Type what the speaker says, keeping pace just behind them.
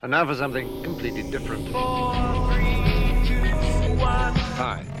And now for something completely different. 4, 3, 2, 1.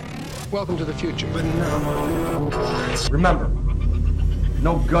 Hi. Welcome to the future. But no. Remember,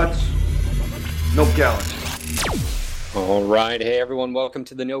 no guts, no galaxy. All right. Hey, everyone. Welcome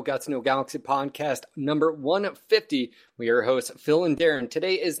to the No Guts, No Galaxy podcast number 150. We are your hosts, Phil and Darren.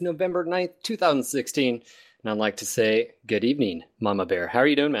 Today is November 9th, 2016. And I'd like to say good evening, Mama Bear. How are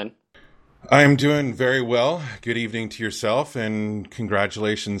you doing, man? I'm doing very well. Good evening to yourself, and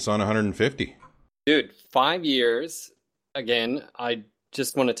congratulations on 150. Dude, 5 years. Again, I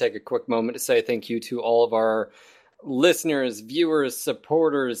just want to take a quick moment to say thank you to all of our listeners, viewers,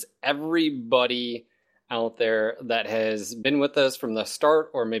 supporters, everybody out there that has been with us from the start,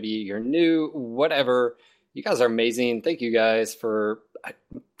 or maybe you're new, whatever. You guys are amazing. Thank you guys for,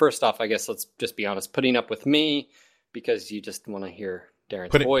 first off, I guess let's just be honest, putting up with me because you just want to hear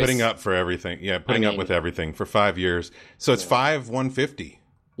Darren's voice. Putting up for everything. Yeah, putting up with everything for 5 years. So it's 5/150.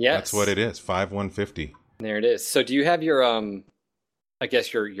 Yes. That's what it is, 5/150. There it is. So do you have your, I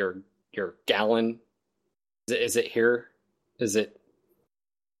guess your gallon? Is it here? Is it?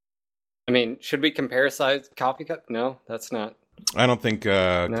 I mean, should we compare size coffee cup? No, that's not. I don't think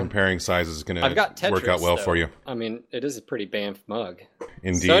comparing sizes is going to work out well for you. I mean, it is a pretty Banff mug.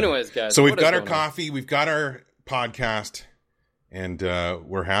 Indeed. So anyways, guys. So we've got our coffee, we've got our podcast, and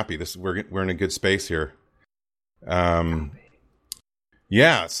we're happy. We're in a good space here.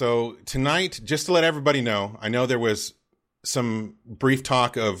 Yeah, so tonight, just to let everybody know, I know there was some brief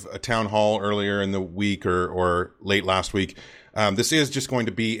talk of a town hall earlier in the week or late last week. This is just going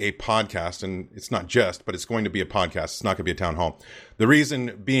to be a podcast, and it's not just, but it's going to be a podcast. It's not going to be a town hall. The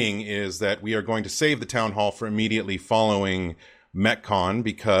reason being is that we are going to save the town hall for immediately following MechCon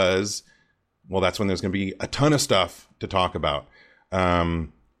because, well, that's when there's going to be a ton of stuff to talk about.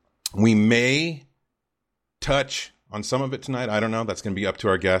 We may touch on some of it tonight. I don't know. That's going to be up to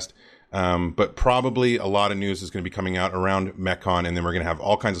our guest. But probably a lot of news is going to be coming out around MechCon, and then we're going to have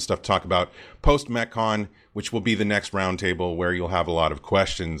all kinds of stuff to talk about post-MechCon, which will be the next roundtable where you'll have a lot of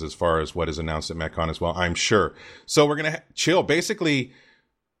questions as far as what is announced at MechCon as well, I'm sure. So we're going to chill. Basically,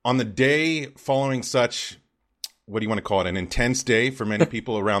 on the day following such, what do you want to call it, an intense day for many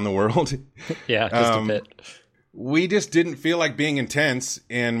people around the world. Yeah, just a bit. We just didn't feel like being intense,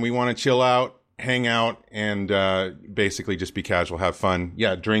 and we want to chill out, hang out, and basically just be casual, have fun.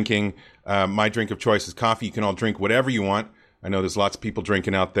 Yeah, drinking. My drink of choice is coffee. You can all drink whatever you want. I know there's lots of people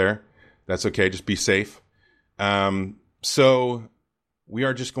drinking out there. That's okay. Just be safe. So we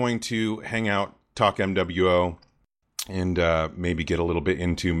are just going to hang out, talk MWO, and maybe get a little bit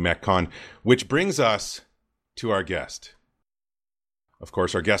into MechCon, which brings us to our guest. Of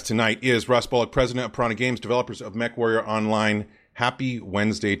course, our guest tonight is Russ Bullock, president of Piranha Games, developers of MechWarrior Online. Happy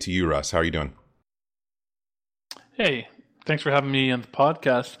Wednesday to you, Russ. How are you doing? Hey, thanks for having me on the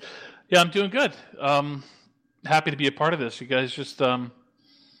podcast. Yeah, I'm doing good. Happy to be a part of this. You guys just, do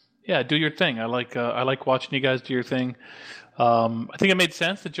your thing. I like watching you guys do your thing. I think it made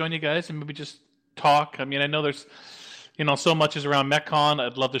sense to join you guys and maybe just talk. I mean, I know there's, so much is around MechCon.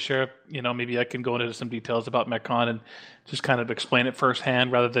 I'd love to share, maybe I can go into some details about MechCon and just kind of explain it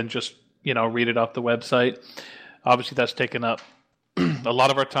firsthand rather than just, read it off the website. Obviously, that's taken up a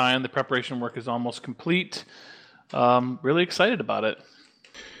lot of our time. The preparation work is almost complete. Really excited about it.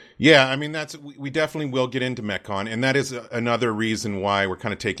 Yeah, I mean, we definitely will get into MechCon, and that is another reason why we're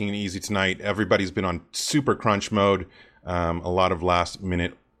kind of taking it easy tonight. Everybody's been on super crunch mode, a lot of last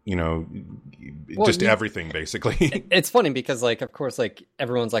minute, everything basically. It's funny because, of course,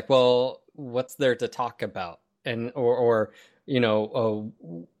 everyone's like, well, what's there to talk about? And, or you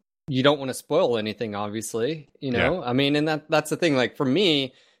don't want to spoil anything, obviously, Yeah. I mean, and that's the thing. For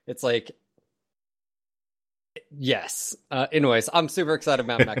me, it's yes. Anyways, I'm super excited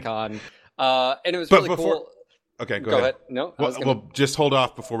about MechCon. And it was really cool. Okay, go ahead. No, well, just hold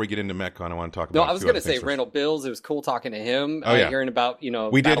off before we get into MechCon. I want to talk about. No, I was going to say Randall Bills. It was cool talking to him. Hearing about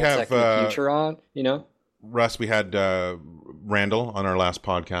we did have the future on. Russ, we had Randall on our last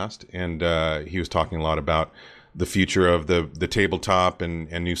podcast, and he was talking a lot about the future of the tabletop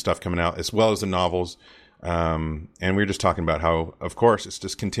and new stuff coming out, as well as the novels. And we were just talking about how, of course, it's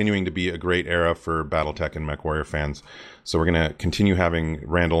just continuing to be a great era for BattleTech and MechWarrior fans. So we're going to continue having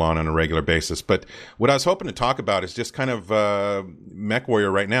Randall on a regular basis. But what I was hoping to talk about is just kind of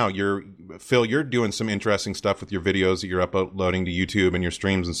MechWarrior right now. Phil, you're doing some interesting stuff with your videos that you're uploading to YouTube and your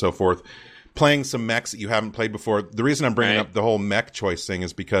streams and so forth, playing some mechs that you haven't played before. The reason I'm bringing up the whole mech choice thing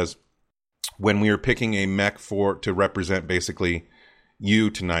is because when we were picking a mech to represent basically you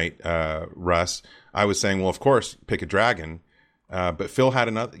tonight, Russ, I was saying, well, of course, pick a dragon. But Phil had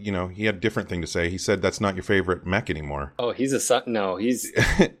another, he had a different thing to say. He said that's not your favorite mech anymore. Oh, he's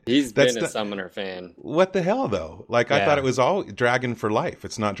he's been a Summoner fan. What the hell, though? Like, I thought it was all Dragon for life.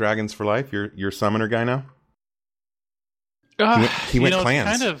 It's not Dragons for life. You're Summoner guy now? He went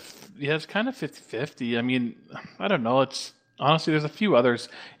clans. It's kind of 50-50. I mean, I don't know. It's honestly, there's a few others.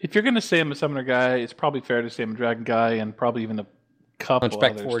 If you're going to say I'm a Summoner guy, it's probably fair to say I'm a Dragon guy, and probably even a couple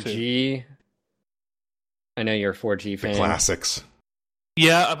Hunchback others 4G. too. I know you're a 4G fan. The classics.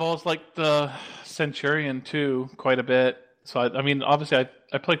 Yeah, I've always liked the Centurion too, quite a bit. So I mean, obviously,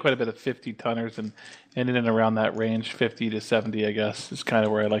 I play quite a bit of 50 tonners, and in and around that range, 50 to 70, I guess, is kind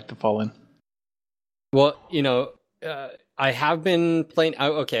of where I like to fall in. Well, I have been playing.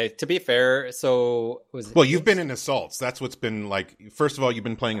 Okay, to be fair, so you've been in Assaults. That's what's been like. First of all, you've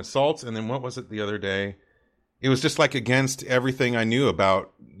been playing Assaults, and then what was it the other day? It was just like against everything I knew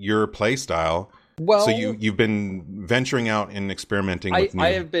about your play style. Well, so you've been venturing out and experimenting with new...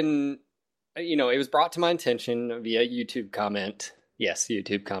 I have been, it was brought to my attention via YouTube comment. Yes,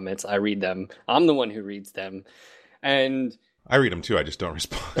 YouTube comments. I read them. I'm the one who reads them. And I read them too. I just don't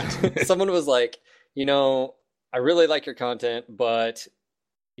respond. Someone was like, I really like your content, but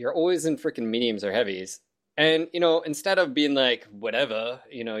you're always in freaking mediums or heavies. And, instead of being like, whatever,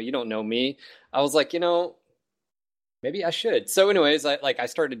 you don't know me, I was like, maybe I should. So anyways, I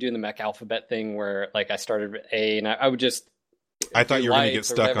started doing the mech alphabet thing where I started with A and I would just... I thought you were going to get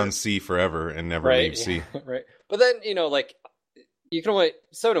stuck on C forever and never leave C. Right. But then, you can only...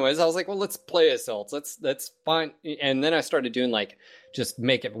 So anyways, I was like, well, let's play Assaults. That's fine. And then I started doing just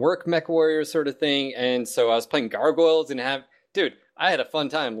make it work mech warrior sort of thing. And so I was playing Gargoyles and I had a fun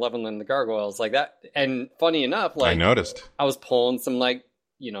time leveling the Gargoyles like that. And funny enough, I noticed. I was pulling some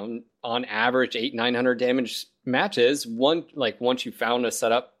on average 800-900 damage matches. Once you found a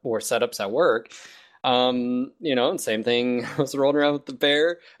setup or setups that work, and same thing. I was rolling around with the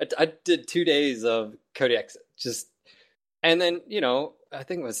bear. I did 2 days of Codex and then I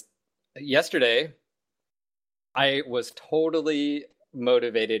think it was yesterday. I was totally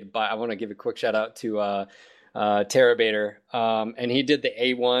motivated by. I want to give a quick shout out to Terrabator, and he did the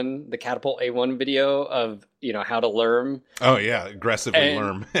A1, the Catapult A1 video of how to lerm. Oh yeah, aggressively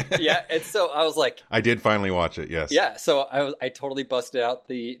lerm. Yeah, and so I was like, I did finally watch it. Yes. Yeah, so I totally busted out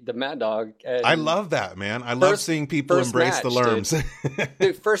the Mad Dog. And I love that, man. I love seeing people embrace the lerms.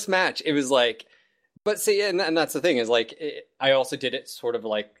 Dude, first match, it was like, but see, and that's the thing is I also did it sort of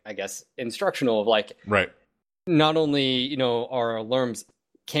I guess instructional of right. Not only our lerms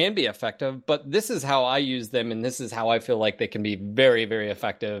can be effective, but this is how I use them, and this is how I feel like they can be very, very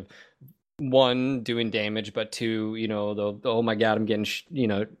effective. One, doing damage, but two, the oh my god, I'm getting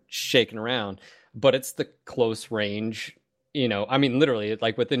shaken around. But it's the close range, I mean, literally,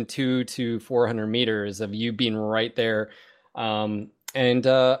 within 200 to 400 meters of you being right there. I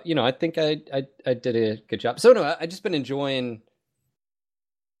think I did a good job. So no, I just been enjoying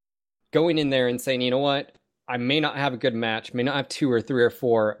going in there and saying, you know what? I may not have a good match, may not have 2 or 3 or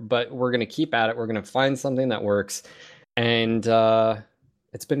 4, but we're going to keep at it. We're going to find something that works. And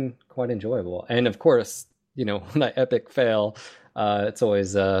it's been quite enjoyable. And of course, when I epic fail, it's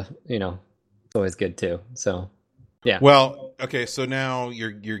always, it's always good too. So, yeah. Well, okay. So now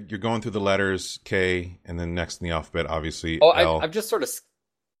you're going through the letters K and then next in the alphabet, obviously. L. I've just sort of,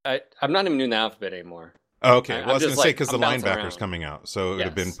 I'm not even doing the alphabet anymore. Oh, okay. Well, I was going to say, because the linebacker's coming out. So it would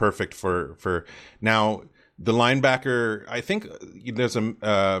have been perfect for now. The linebacker, I think there's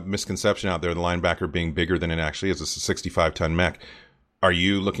a misconception out there, the linebacker being bigger than it actually is. It's a 65-ton mech. Are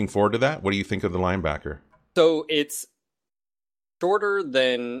you looking forward to that? What do you think of the linebacker? So it's shorter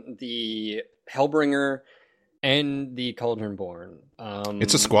than the Hellbringer and the Cauldronborn.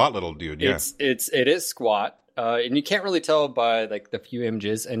 It's a squat little dude, yeah. It is squat. And you can't really tell by the few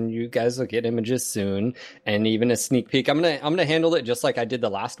images, and you guys will get images soon, and even a sneak peek. I'm gonna handle it just like I did the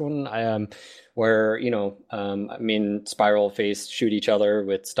last one, where Spiral Face shoot each other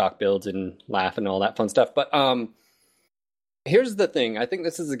with stock builds and laugh and all that fun stuff. But here's the thing: I think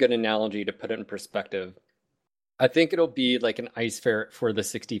this is a good analogy to put it in perspective. I think it'll be like an ice ferret for the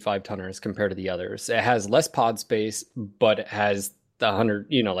 65 tonners compared to the others. It has less pod space, but it has the 100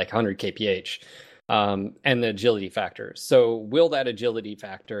 kph. And the agility factor. So will that agility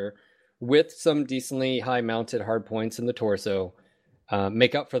factor, with some decently high mounted hard points in the torso,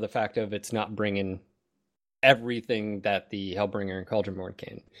 make up for the fact of it's not bringing everything that the Hellbringer and Cauldronborn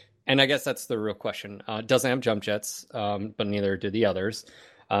can? And I guess that's the real question. Doesn't have jump jets, but neither do the others.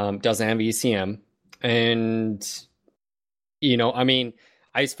 Doesn't have ECM. And,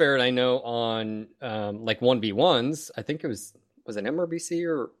 Ice Ferret, I know on 1v1s, I think it was an MRBC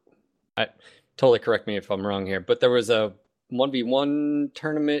or... Totally correct me if I'm wrong here, but there was a 1v1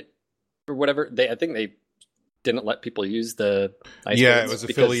 tournament or whatever. I think they didn't let people use the ice Yeah, blades it was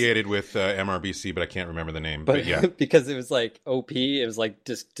because- affiliated with MRBC, but I can't remember the name. But yeah, because it was like OP, it was like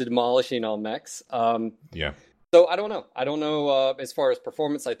just demolishing all mechs. yeah. So I don't know as far as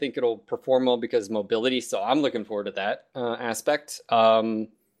performance. I think it'll perform well because mobility. So I'm looking forward to that aspect.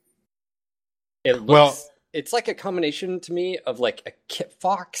 It's like a combination to me of like a Kit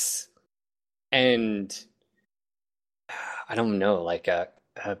Fox and I don't know, like a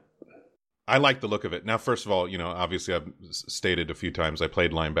I like the look of it. Now, first of all, obviously I've stated a few times I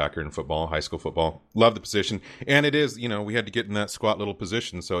played linebacker in football, high school football. Love the position. And it is, we had to get in that squat little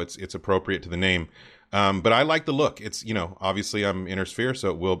position, so it's appropriate to the name. But I like the look. It's, obviously I'm Intersphere,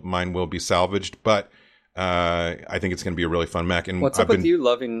 so mine will be salvaged, but I think it's going to be a really fun mech. And what's up with you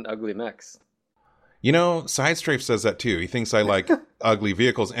loving ugly mechs? Sidestrafe says that too. He thinks I like ugly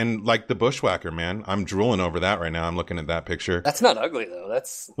vehicles and like the Bushwhacker, man. I'm drooling over that right now. I'm looking at that picture. That's not ugly though.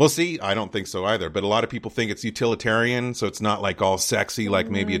 Well, see, I don't think so either. But a lot of people think it's utilitarian, so it's not like all sexy,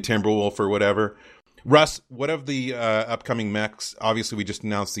 like maybe a Timberwolf or whatever. Russ, what of the upcoming mechs? Obviously, we just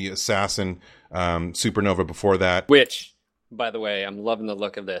announced the Assassin Supernova before that. Which, by the way, I'm loving the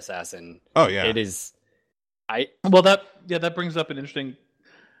look of the Assassin. Oh yeah, it is. That brings up an interesting,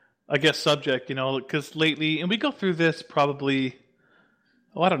 I guess, subject, because lately, and we go through this probably,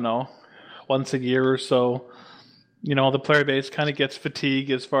 I don't know, once a year or so, the player base kind of gets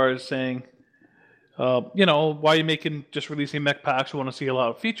fatigued as far as saying, why are you just releasing mech packs? We want to see a lot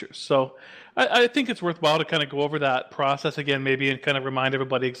of features. So I think it's worthwhile to kind of go over that process again, maybe, and kind of remind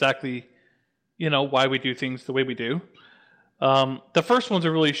everybody exactly, why we do things the way we do. The first one's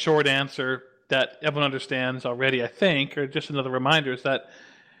a really short answer that everyone understands already, I think, or just another reminder is that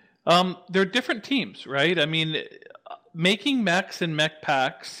they're different teams, right? I mean, making mechs and mech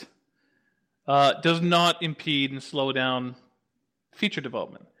packs does not impede and slow down feature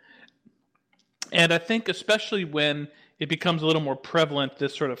development. And I think especially when it becomes a little more prevalent,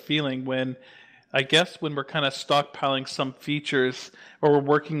 this sort of feeling when we're kind of stockpiling some features or we're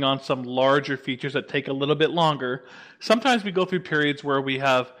working on some larger features that take a little bit longer, sometimes we go through periods where we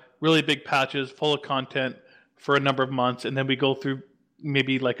have really big patches full of content for a number of months, and then we go through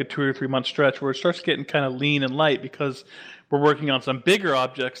maybe like a 2 or 3 month stretch where it starts getting kind of lean and light because we're working on some bigger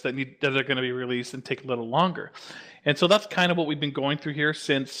objects that are going to be released and take a little longer. And so that's kind of what we've been going through here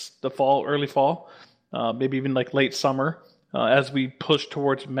since the fall, early fall, maybe even like late summer, as we push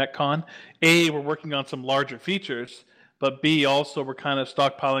towards MechCon. A, we're working on some larger features, but B, also we're kind of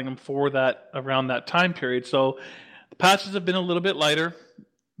stockpiling them for that around that time period. So the patches have been a little bit lighter,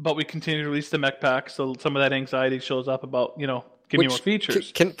 but we continue to release the mech pack, so some of that anxiety shows up about, give me more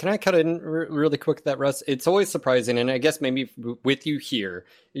features. Can I cut in really quick with that, Russ? It's always surprising, and I guess maybe with you here,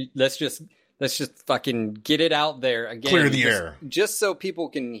 let's just fucking get it out there again. Clear the air. Just so people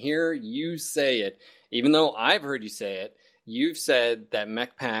can hear you say it, even though I've heard you say it, you've said that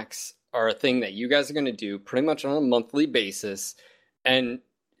mech packs are a thing that you guys are going to do pretty much on a monthly basis, and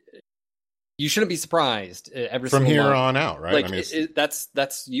you shouldn't be surprised every from single here month. on out, right? Like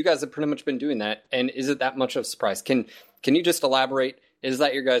that's you guys have pretty much been doing that, and is it that much of a surprise? Can you just elaborate? Is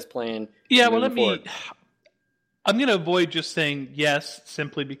that your guys' plan? Yeah, well, I'm going to avoid just saying yes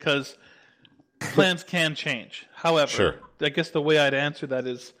simply because plans can change. However, sure. I guess the way I'd answer that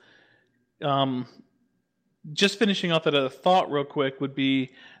is, just finishing off that thought real quick would be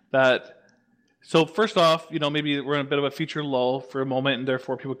that. So first off, maybe we're in a bit of a feature lull for a moment, and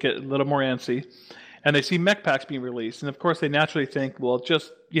therefore people get a little more antsy, and they see mech packs being released, and of course they naturally think, well,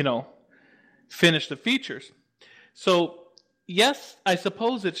 just finish the features. So yes, I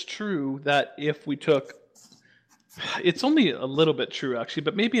suppose it's true that if we took, it's only a little bit true actually,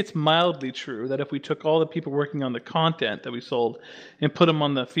 but maybe it's mildly true that if we took all the people working on the content that we sold and put them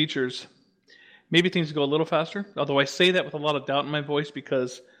on the features, maybe things would go a little faster. Although I say that with a lot of doubt in my voice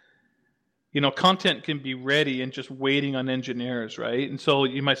because content can be ready and just waiting on engineers, right? And so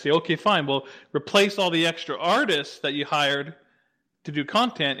you might say, okay, fine, well, replace all the extra artists that you hired to do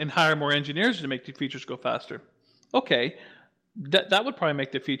content and hire more engineers to make the features go faster. Okay, that would probably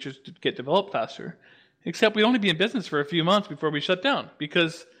make the features get developed faster. Except we'd only be in business for a few months before we shut down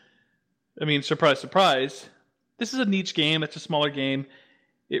because, surprise, surprise, this is a niche game. It's a smaller game.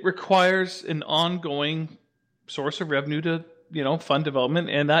 It requires an ongoing source of revenue to fund development,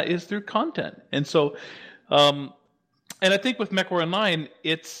 and that is through content. And so, and I think with MechWarrior Online,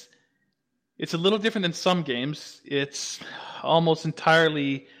 it's a little different than some games. It's almost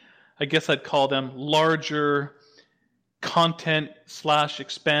entirely, I guess I'd call them larger content /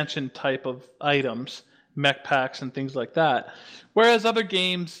 expansion type of items, mech packs and things like that. Whereas other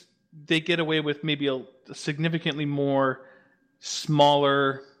games, they get away with maybe a significantly more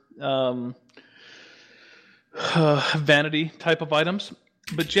smaller vanity type of items.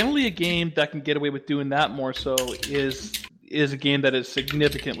 But generally, a game that can get away with doing that more so is a game that is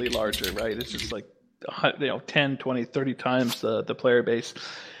significantly larger, right? It's just like 10, 20, 30 times the player base.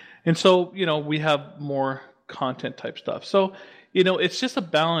 And so, we have more content type stuff. So, it's just a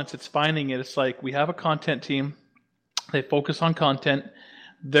balance. It's finding it. It's like we have a content team. They focus on content.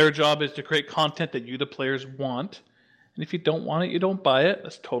 Their job is to create content that you, the players, want. And if you don't want it, you don't buy it.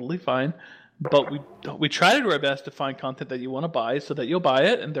 That's totally fine. But we try to do our best to find content that you want to buy so that you'll buy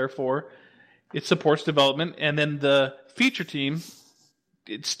it, and therefore it supports development. And then the feature team,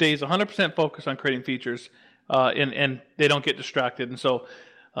 it stays 100% focused on creating features, and they don't get distracted. And so,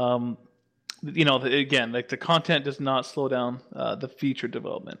 again, like the content does not slow down the feature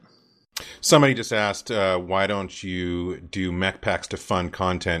development. Somebody just asked, why don't you do mech packs to fund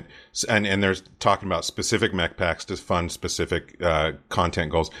content? And they're talking about specific mech packs to fund specific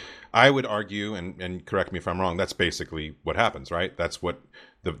content goals. I would argue, and correct me if I'm wrong, that's basically what happens, right? That's what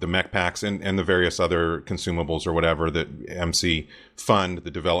the mech packs and the various other consumables or whatever that MC fund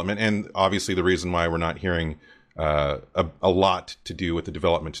the development. And obviously the reason why we're not hearing a lot to do with the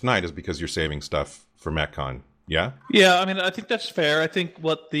development tonight is because you're saving stuff for MechCon. Yeah? Yeah, I mean, I think that's fair. I think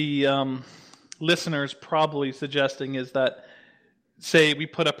what the listeners probably suggesting is that, say, we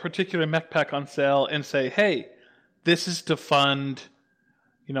put a particular mech pack on sale and say, hey, this is to fund,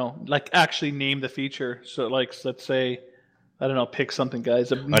 like actually name the feature. So, like, let's say, I don't know, pick something,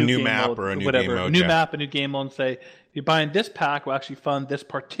 guys. A new map mode, or a new whatever. Game mode. New map, a new game mode, and say, if you're buying this pack, we'll actually fund this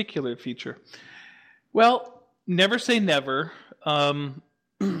particular feature. Well, never say never.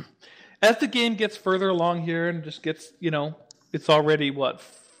 As the game gets further along here and just gets, it's already,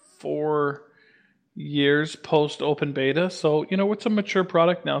 4 years post open beta. So, it's a mature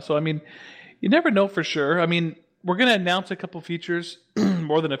product now. So, I mean, you never know for sure. I mean, we're going to announce a couple features,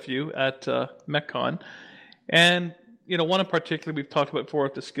 more than a few, at MechCon. And, one in particular we've talked about before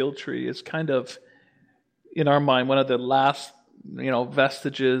with the skill tree is kind of, in our mind, one of the last,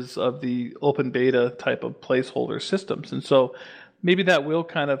 vestiges of the open beta type of placeholder systems. And so maybe that will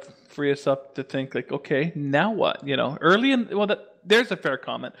kind of free us up to think like, okay, now what? There's a fair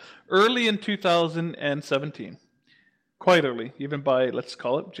comment. Early in 2017, quite early, even by, let's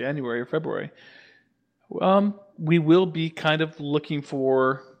call it January or February, we will be kind of looking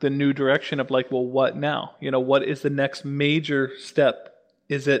for the new direction of like, well, what now? What is the next major step?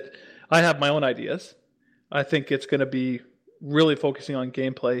 Is it, I have my own ideas. I think it's going to be really focusing on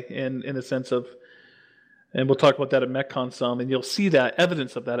gameplay in the sense of, and we'll talk about that at MechCon some, and you'll see that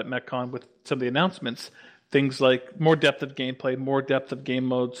evidence of that at MechCon with some of the announcements. Things like more depth of gameplay, more depth of game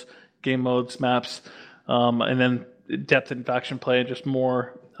modes, maps, and then depth in faction play, and just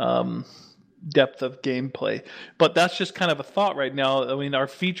more depth of gameplay. But that's just kind of a thought right now. I mean, our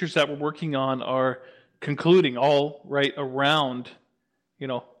features that we're working on are concluding all right around,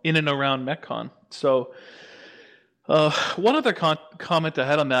 in and around MechCon. So one other comment I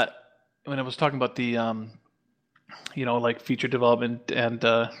had on that, when I was talking about the, like feature development and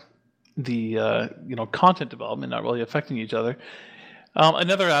the content development not really affecting each other.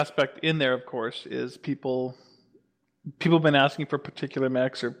 Another aspect in there, of course, is people have been asking for particular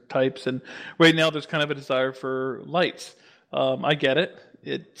mechs or types, and right now there's kind of a desire for lights. I get it.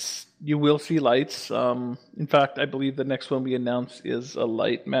 You will see lights. In fact, I believe the next one we announce is a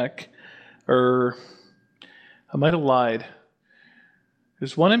light mech, or I might have lied.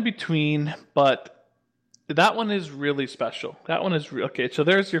 There's one in between, but that one is really special. That one is okay. So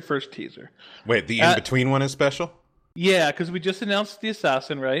there's your first teaser. Wait, the in-between one is special? Yeah, because we just announced the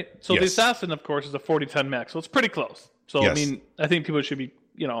Assassin, right? So the Assassin, of course, is a 40-ton mech, so it's pretty close. So yes. I mean, I think people should be,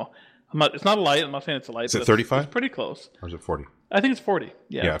 it's not a light. I'm not saying it's a light. Is it 35? It's pretty close. Or is it 40? I think it's 40.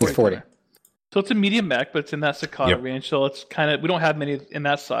 Yeah, it's 40. So it's a medium mech, but it's in that Sakata range. So it's kind of, we don't have many in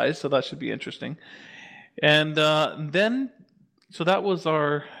that size, so that should be interesting. And then, so that was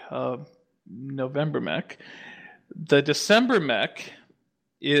our November mech. The December mech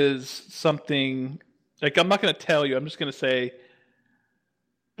is something, like, I'm not going to tell you. I'm just going to say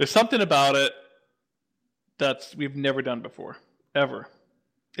there's something about it that's we've never done before, ever.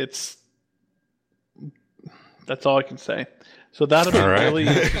 That's all I can say. So that'll be really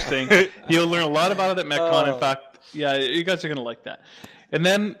interesting. You'll learn a lot about it at MechCon. In fact, yeah, you guys are going to like that. And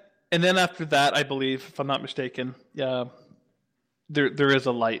then after that, I believe, if I'm not mistaken, there is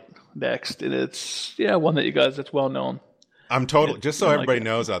a light next, and it's one that you guys, it's well known. I'm totally, just so everybody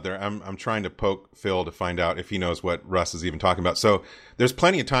knows out there, I'm trying to poke Phil to find out if he knows what Russ is even talking about. So there's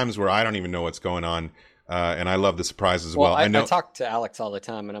plenty of times where I don't even know what's going on. And I love the surprises as well. I know. talk to Alex all the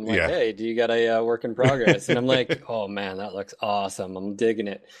time, and I'm like, Yeah. hey, do you got a work in progress? And I'm like, oh man, that looks awesome. I'm digging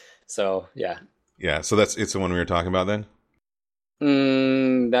it. So yeah. Yeah. So it's the one we were talking about then?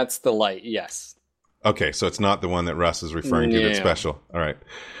 That's the light. Yes. Okay. So it's not the one that Russ is referring to that's special. All right.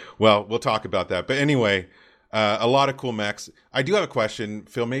 Well, we'll talk about that. But anyway, a lot of cool mechs. I do have a question,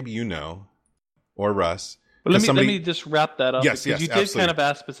 Phil, maybe you know, or Russ. But let me just wrap that up. Yes, because you did absolutely. kind of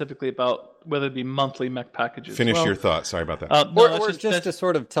ask specifically about whether it be monthly mech packages. Finish your thought. Sorry about that. No, Or just to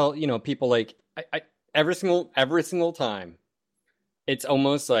sort of tell, people like I every single time, it's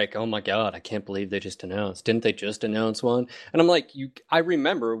almost like, oh my God, I can't believe they just announced. Didn't they just announce one? And I'm like, I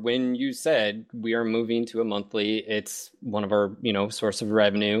remember when you said we are moving to a monthly, it's one of our, source of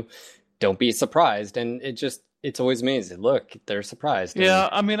revenue. Don't be surprised. And it's always amazing. Look, they're surprised. Yeah,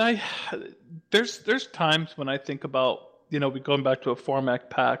 I mean, there's times when I think about, going back to a 4-mech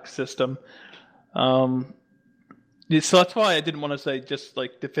pack system. So that's why I didn't want to say just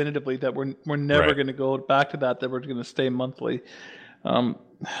like definitively that we're never going to go back to that we're going to stay monthly.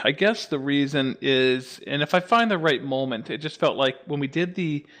 I guess the reason is, and if I find the right moment, it just felt like when we did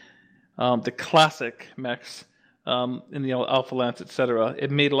the classic mechs in the Alpha Lance, etc., it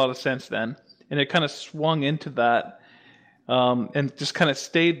made a lot of sense then. And it kind of swung into that and just kind of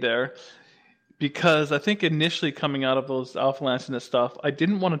stayed there because I think initially coming out of those Alpha Lance and stuff, I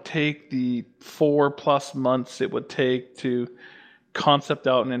didn't want to take the 4+ months it would take to concept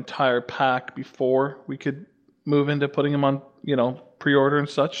out an entire pack before we could move into putting them on, pre-order and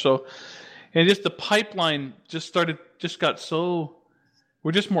such. So, and just the pipeline just got so,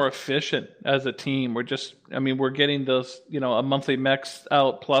 we're just more efficient as a team. We're getting those, a monthly mechs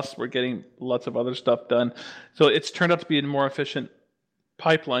out, plus we're getting lots of other stuff done. So it's turned out to be a more efficient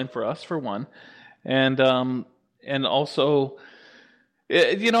pipeline for us, for one. And also,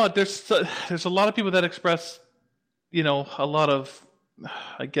 there's a lot of people that express, a lot of,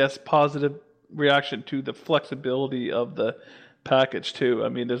 I guess, positive reaction to the flexibility of the package too. I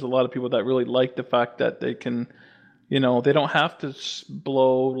mean, there's a lot of people that really like the fact that they can, they don't have to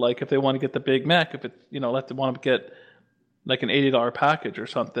blow, like if they want to get the big mech, if it, let them want to get like an $80 package or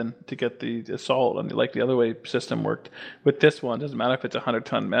something to get the assault, and like the other way system worked. With this one, doesn't matter if it's a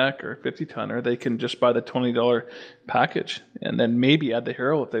 100-ton mech or 50-tonner, they can just buy the $20 package and then maybe add the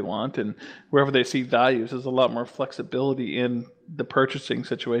hero if they want, and wherever they see values, there's a lot more flexibility in the purchasing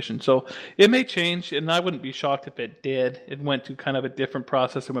situation. So it may change, and I wouldn't be shocked if it did. It went to kind of a different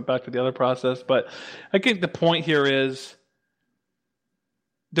process and went back to the other process. But I think the point here is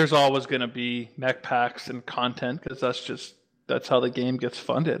there's always going to be mech packs and content because that's how the game gets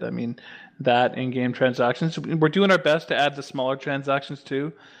funded. I mean, that in-game transactions. We're doing our best to add the smaller transactions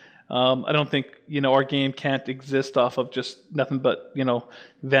too. I don't think, our game can't exist off of just nothing but,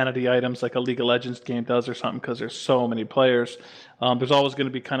 vanity items like a League of Legends game does or something because there's so many players. There's always going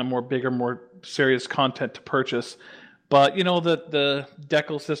to be kind of more bigger, more serious content to purchase. But, the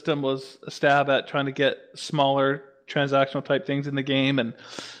Decal system was a stab at trying to get smaller transactional type things in the game. And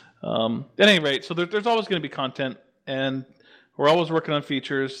at any rate, so there's always going to be content, and we're always working on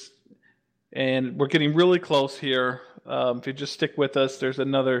features, and we're getting really close here. If you just stick with us, there's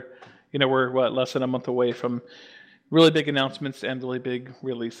another, we're less than a month away from really big announcements and really big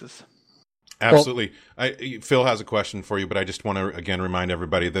releases. Absolutely. Phil has a question for you, but I just want to again remind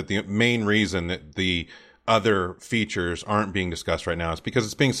everybody that the main reason that the other features aren't being discussed right now is because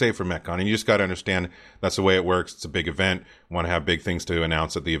it's being saved for MechCon, and you just got to understand that's the way it works. It's a big event. We want to have big things to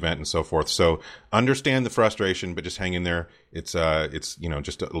announce at the event and so forth. So understand the frustration, but just hang in there. It's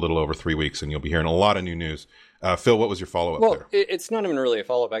just a little over 3 weeks, and you'll be hearing a lot of new news. Phil, what was your follow-up there? Well, it's not even really a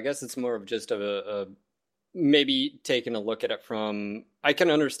follow-up. I guess it's more of just a maybe taking a look at it from, I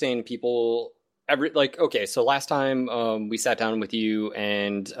can understand people so last time we sat down with you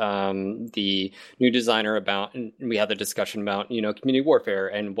and the new designer and we had the discussion about, community warfare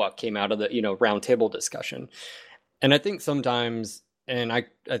and what came out of the, roundtable discussion. And I think sometimes, and I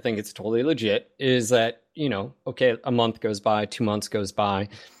think it's totally legit, is that, a month goes by, 2 months goes by,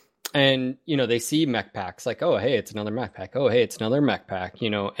 and, they see mech packs like, oh, hey, it's another mech pack. Oh, hey, it's another mech pack,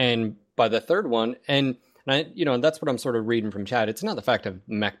 and by the third one, and that's what I'm sort of reading from chat. It's not the fact of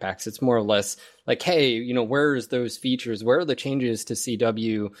mech packs. It's more or less like, hey, where's those features? Where are the changes to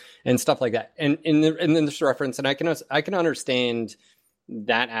CW and stuff like that? And in this reference, and I can understand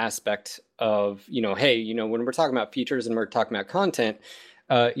that aspect of, hey, when we're talking about features and we're talking about content,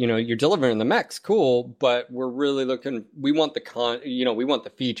 you're delivering the mechs, cool, but we're really we want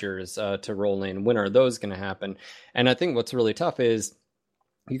the features to roll in. When are those going to happen? And I think what's really tough is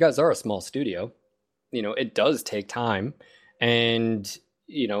you guys are a small studio. It does take time, and,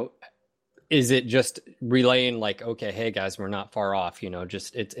 is it just relaying like, okay, hey guys, we're not far off,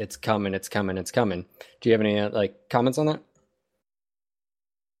 just it's coming, it's coming, it's coming. Do you have any like comments on that?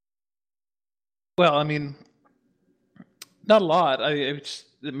 Well, I mean, not a lot.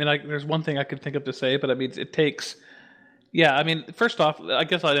 There's one thing I could think of to say, but I mean, it takes. Yeah, I mean, first off, I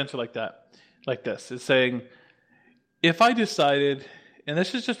guess I'd answer like this, is saying, if I decided, and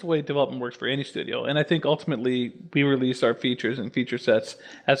this is just the way development works for any studio, and I think ultimately we release our features and feature sets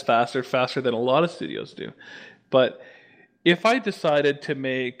as faster than a lot of studios do. But if I decided to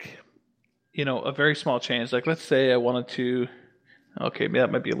make, a very small change, like let's say I wanted to, okay,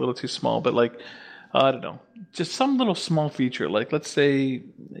 that might be a little too small, but like, I don't know, just some little small feature, like let's say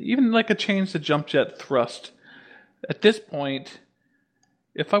even like a change to jump jet thrust. At this point,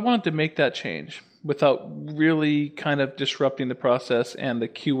 if I wanted to make that change without really kind of disrupting the process and the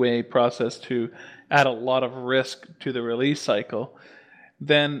QA process to add a lot of risk to the release cycle,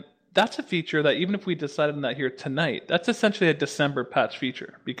 then that's a feature that even if we decided on that here tonight, that's essentially a December patch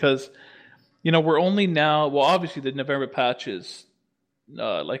feature because, we're only now, well, obviously the November patch is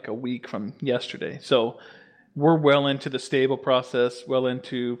like a week from yesterday. So we're well into the stable process, well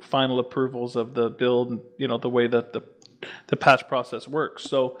into final approvals of the build, and the way that the patch process works.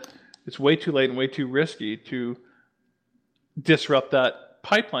 So it's way too late and way too risky to disrupt that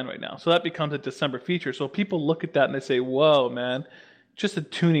pipeline right now. So that becomes a December feature. So people look at that and they say, whoa, man, just the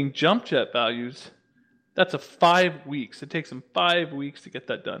tuning jump jet values, that's 5 weeks. It takes them 5 weeks to get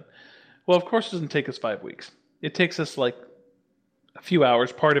that done. Well, of course it doesn't take us 5 weeks. It takes us like a few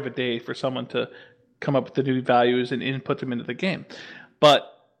hours, part of a day for someone to come up with the new values and input them into the game. But,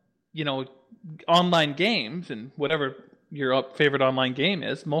 online games and whatever your favorite online game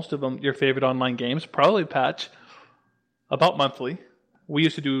is, most of them, your favorite online games probably patch about monthly. We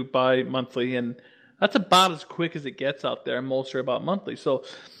used to do bi-monthly, and that's about as quick as it gets out there. Most are about monthly. So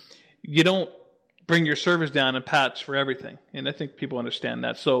you don't bring your servers down and patch for everything. And I think people understand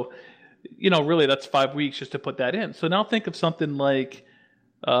that. So, really that's 5 weeks just to put that in. So now think of something like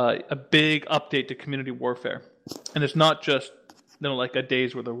a big update to Community Warfare. And it's not just like a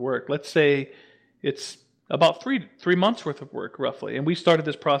day's worth of work. Let's say it's about three months worth of work roughly. And we started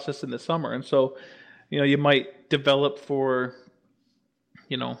this process in the summer. And so, you might develop for,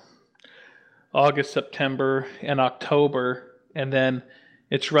 August, September, and October. And then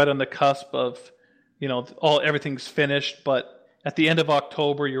it's right on the cusp of, everything's finished. But at the end of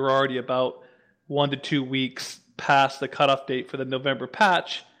October, you're already about 1 to 2 weeks past the cutoff date for the November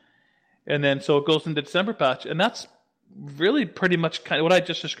patch. And then so it goes into December patch. And that's really pretty much kind of what I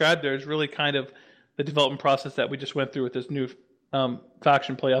just described there is really kind of the development process that we just went through with this new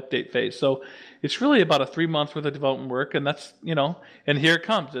faction play update phase. So it's really about a 3 months worth of development work. And that's, and here it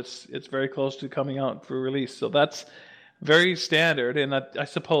comes. It's very close to coming out for release. So that's very standard. And I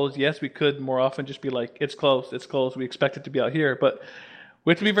suppose, yes, we could more often just be like, it's close. We expect it to be out here. But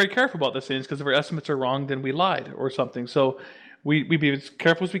we have to be very careful about these things because if our estimates are wrong, then we lied or something. So we be as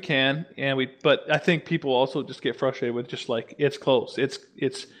careful as we can. But I think people also just get frustrated with just like, it's close.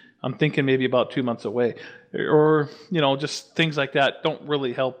 I'm thinking maybe about 2 months away, or just things like that don't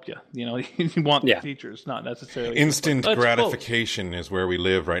really help you. You want the features, not necessarily instant gratification is where we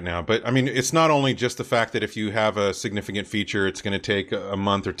live right now. But I mean, it's not only just the fact that if you have a significant feature, it's going to take a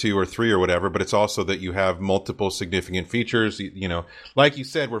month or 2 or 3 or whatever. But it's also that you have multiple significant features. Like you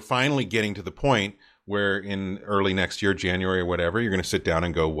said, we're finally getting to the point where in early next year, January or whatever, you're going to sit down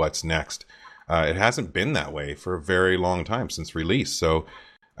and go, "What's next?" It hasn't been that way for a very long time since release. So.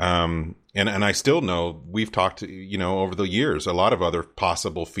 And I still know we've talked, over the years, a lot of other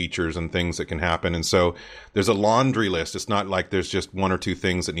possible features and things that can happen. And so there's a laundry list. It's not like there's just 1 or 2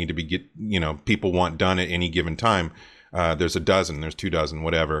 things that need to be people want done at any given time. There's a dozen, there's 2 dozen,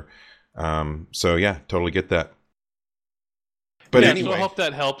 whatever. So yeah, totally get that. But anyway, so I hope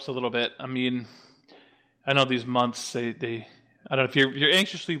that helps a little bit. I mean, I know these months, they I don't know if you're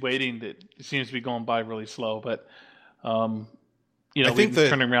anxiously waiting, that it seems to be going by really slow, but, I think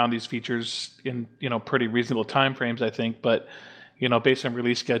turning around these features in, pretty reasonable time frames, I think. But, based on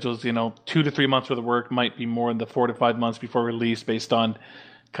release schedules, 2 to 3 months worth of work might be more in the 4 to 5 months before release based on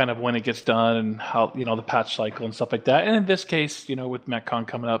kind of when it gets done and how, the patch cycle and stuff like that. And in this case, with MechCon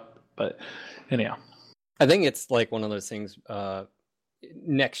coming up. But anyhow. I think it's like one of those things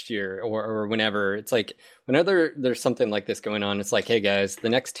next year or whenever. It's like whenever there's something like this going on, it's like, hey guys, the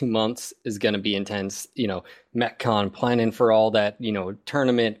next 2 months is going to be intense. MechCon, planning for all that,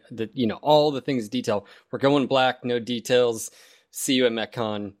 tournament, all the things detail. We're going black, no details. See you at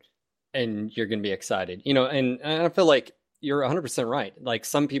MechCon, and you're going to be excited. And I feel like you're 100% right. Like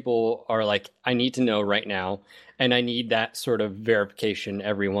some people are like, I need to know right now, and I need that sort of verification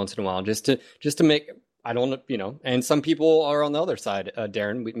every once in a while, just to make. I don't, and some people are on the other side.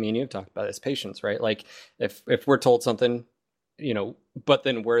 Darren, me and you have talked about this, patience, right? Like if we're told something, but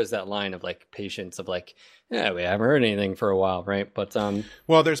then where is that line of like patience of like, yeah, we haven't heard anything for a while, right? But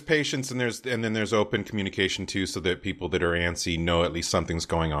well, there's patience and then there's open communication too, so that people that are antsy know at least something's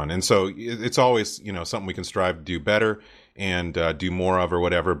going on. And so it's always, something we can strive to do better and do more of or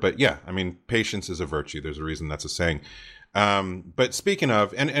whatever. But yeah, I mean, patience is a virtue. There's a reason that's a saying. But speaking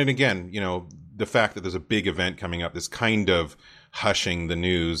of, and again, the fact that there's a big event coming up, this kind of hushing the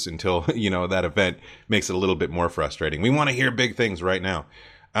news until, that event makes it a little bit more frustrating. We want to hear big things right now.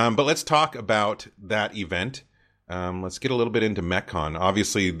 But let's talk about that event. Let's get a little bit into MechCon.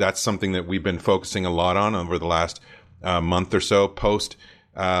 Obviously, that's something that we've been focusing a lot on over the last month or so, post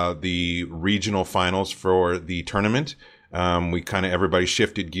the regional finals for the tournament. Everybody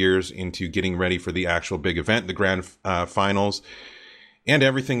shifted gears into getting ready for the actual big event, the grand finals, and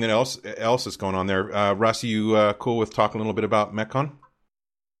everything that else is going on there. Russ, you cool with talking a little bit about MechCon?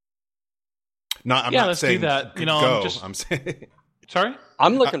 I'm not let's saying do that. I'm saying. Sorry?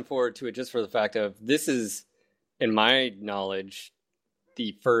 I'm looking forward to it just for the fact of this is, in my knowledge,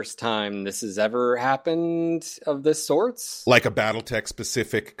 the first time this has ever happened of this sorts. Like a BattleTech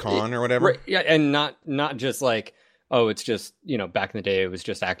specific con or whatever? Right, yeah, and not just like, oh, it's just, back in the day it was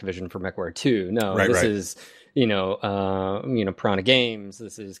just Activision for MechWarrior 2. No, this is, Piranha Games,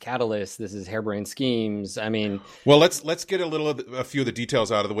 this is Catalyst, this is Harebrained Schemes. I mean, well, let's get a few of the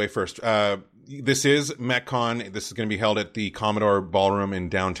details out of the way first. This is MechCon. This is going to be held at the Commodore Ballroom in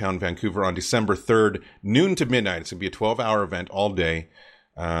downtown Vancouver on December 3rd, noon to midnight. It's going to be a 12-hour event all day.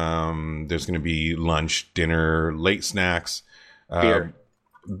 There's going to be lunch, dinner, late snacks,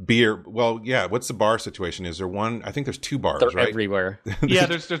 beer. Well, yeah. What's the bar situation? Is there one? I think there's two bars. They're right? everywhere. Yeah,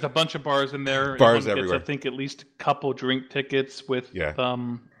 there's a bunch of bars in there. Bars Everyone everywhere. gets, I think, at least a couple drink tickets with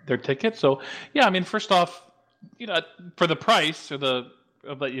their tickets. So yeah, I mean, first off, for the price or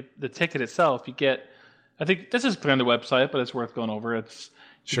the ticket itself, you get. I think this is clear on the website, but it's worth going over.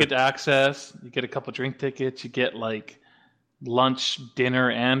 You get access, you get a couple drink tickets, you get like lunch, dinner,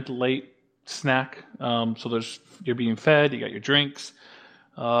 and late snack. So you're being fed, you got your drinks.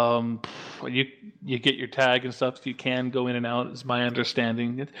 You get your tag and stuff, so you can go in and out, is my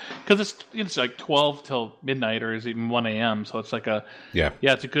understanding. Because it's like 12 till midnight, or is it even 1 a.m. So it's like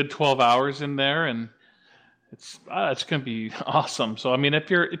it's a good 12 hours in there, and it's going to be awesome. So I mean, if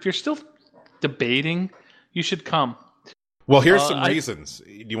you're still debating, you should come. Well, here's some reasons.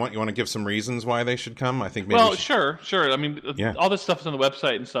 You want to give some reasons why they should come? I think maybe. Well, sure. I mean, all this stuff is on the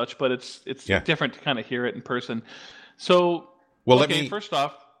website and such, but it's different to kind of hear it in person. So. Well, first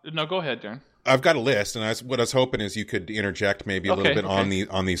off, no, go ahead, Darren. I've got a list, and what I was hoping is you could interject maybe a little bit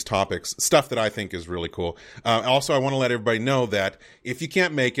on these topics, stuff that I think is really cool. Also, I want to let everybody know that if you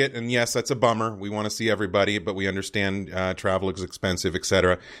can't make it, and yes, that's a bummer. We want to see everybody, but we understand travel is expensive,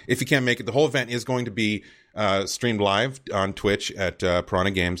 etc. If you can't make it, the whole event is going to be streamed live on Twitch at Piranha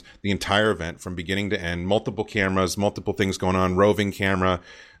Games. The entire event from beginning to end, multiple cameras, multiple things going on, roving camera.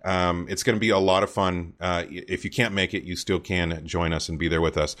 It's going to be a lot of fun. If you can't make it, you still can join us and be there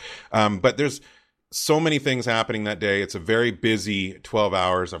with us. But there's so many things happening that day. It's a very busy 12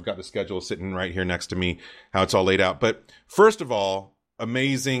 hours. I've got the schedule sitting right here next to me, how it's all laid out. But first of all,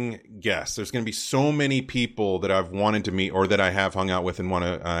 amazing guests. There's going to be so many people that I've wanted to meet or that I have hung out with and want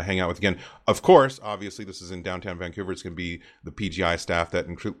to hang out with again. Of course, obviously, this is in downtown Vancouver. It's going to be the PGI staff that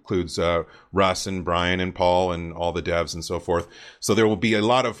includes Russ and Brian and Paul and all the devs and so forth. So there will be a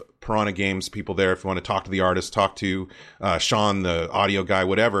lot of Piranha Games people there. If you want to talk to the artists, talk to Sean, the audio guy,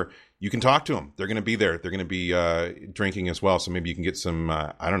 whatever, you can talk to them. They're going to be there. They're going to be drinking as well. So maybe you can get some,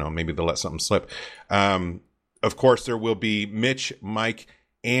 I don't know, maybe they'll let something slip. Of course, there will be Mitch, Mike,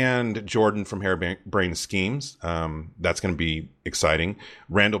 and Jordan from Harebrained Schemes. That's going to be exciting.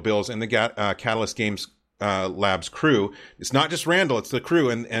 Randall Bills and the Catalyst Games Labs crew. It's not just Randall, it's the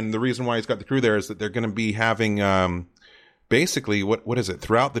crew. And the reason why he's got the crew there is that they're going to be having basically, what is it,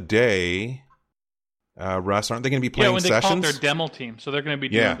 throughout the day, Russ, aren't they going to be playing sessions? Yeah, when they call their demo team. So they're going to be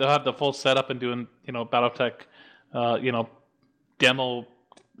doing, they'll have the full setup and doing, BattleTech, demo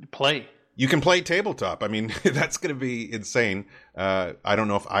play. You can play tabletop. I mean, that's going to be insane. I don't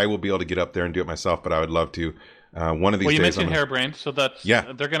know if I will be able to get up there and do it myself, but I would love to. One of these days. Well, you mentioned Harebrained, so that's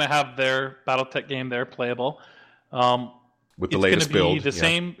they're going to have their BattleTech game there playable. With the latest build. It's going to be the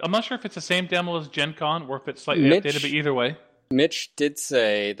same. I'm not sure if it's the same demo as Gen Con or if it's slightly updated, but either way. Mitch did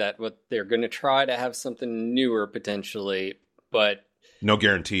say that what they're going to try to have something newer potentially, but No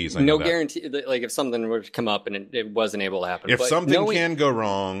guarantees. I know No that. guarantee. Like if something were to come up and it wasn't able to happen. If But something can go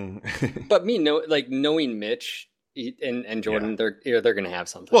wrong. But knowing Mitch and Jordan, they're going to have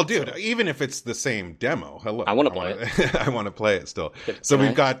something. Well, dude, even if it's the same demo, hello. I want to play it. I want to play it still. So Can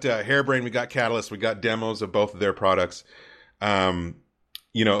we've got Hairbrain, we got Catalyst, we got demos of both of their products.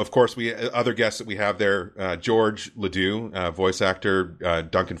 Of course, we other guests that we have there, George Ledoux, voice actor,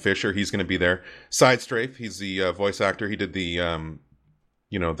 Duncan Fisher, he's going to be there. Sidestrafe, he's the voice actor. He did the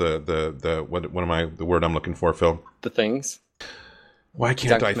the word I'm looking for, Phil? The things. Why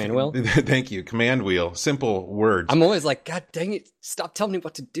can't Dr. I? Command wheel? Thank you. Command wheel. Simple words. I'm always like, God dang it! Stop telling me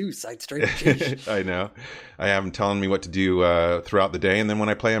what to do, Sidestrafe. I know. I have him telling me what to do throughout the day, and then when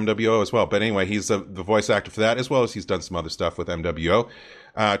I play MWO as well. But anyway, he's the voice actor for that, as well as he's done some other stuff with MWO.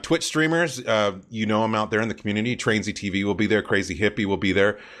 Twitch streamers, him out there in the community. Trainsy TV will be there. Crazy Hippie will be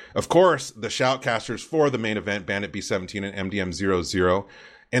there. Of course, the shoutcasters for the main event, Bandit B17 and MDM00.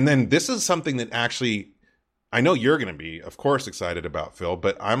 And then this is something that actually, I know you're going to be, of course, excited about, Phil,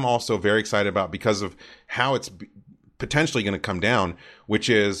 but I'm also very excited about because of how it's potentially going to come down, which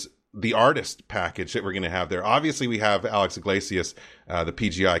is the artist package that we're going to have there. Obviously, we have Alex Iglesias, the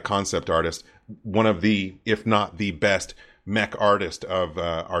PGI concept artist, one of the, if not the best mech artist of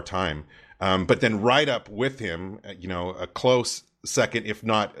our time. But then right up with him, a close second, if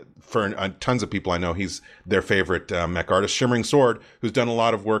not for tons of people I know, he's their favorite mech artist, Shimmering Sword, who's done a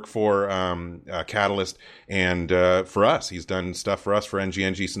lot of work for Catalyst and for us. He's done stuff for us for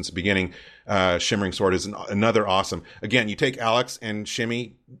NGNG since the beginning. Shimmering Sword is another awesome. Again, you take Alex and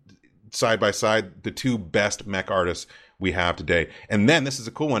Shimmy side by side, the two best mech artists we have today. And then this is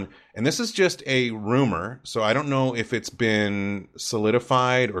a cool one, and this is just a rumor, so I don't know if it's been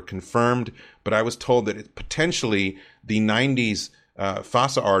solidified or confirmed, but I was told that it potentially the 90s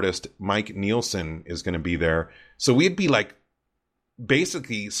FASA artist Mike Nielsen is going to be there. So we'd be like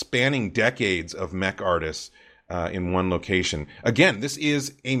basically spanning decades of mech artists in one location. Again, this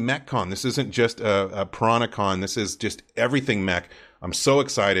is a MechCon. This isn't just a PiranhaCon. This is just everything mech. I'm so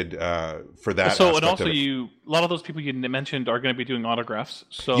excited for that. So, and also, a lot of those people you mentioned are going to be doing autographs.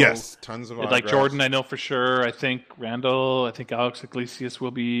 So, yes, tons of autographs. Like Jordan, I know for sure. I think Randall. I think Alex Iglesias will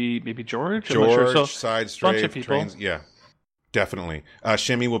be. Maybe George. George, I'm not sure. So, Sidestrafe, bunch of people. Yeah, definitely.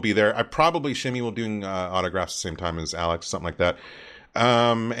 Shimmy will be there. Shimmy will doing autographs at the same time as Alex, something like that.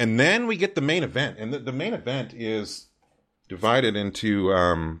 And then we get the main event, and the main event is divided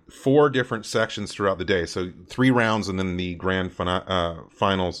into 4 different sections throughout the day. So 3 rounds and then the grand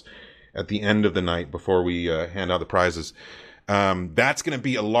finals at the end of the night before we hand out the prizes. That's going to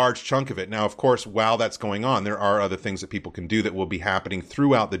be a large chunk of it. Now, of course, while that's going on, there are other things that people can do that will be happening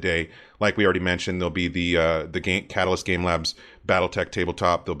throughout the day. Like we already mentioned, there'll be the Catalyst Game Labs Battletech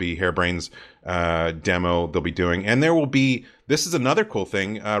tabletop. There'll be Hairbrain's demo they'll be doing. And there will be, this is another cool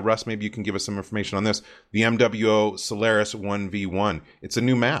thing. Russ, maybe you can give us some information on this. The MWO Solaris 1v1. It's a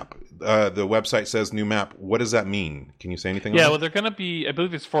new map. The website says new map. What does that mean? Can you say anything? Yeah, well, they're going to be, I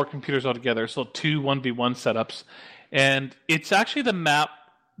believe it's 4 computers altogether. So 2 1v1 setups. And it's actually the map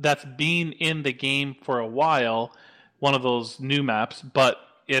that's been in the game for a while, one of those new maps, but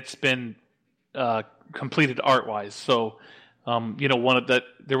it's been completed art-wise. So, one of that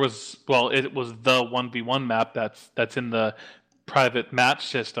it was the 1v1 map that's in the private match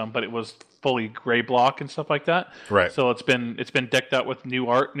system, but it was fully gray block and stuff like that. Right. So it's been decked out with new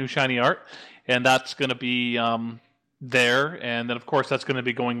art, new shiny art, and that's going to be there. And then of course that's going to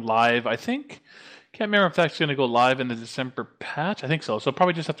be going live. I think. Can't remember if that's going to go live in the December patch. I think so. So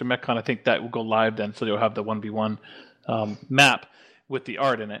probably just after MechCon, I think that will go live then. So you'll have the 1v1 map with the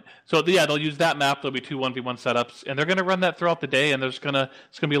art in it. So yeah, they'll use that map. There'll be 2 1v1 setups, and they're going to run that throughout the day. And it's going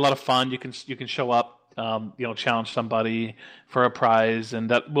to be a lot of fun. You can show up, challenge somebody for a prize, and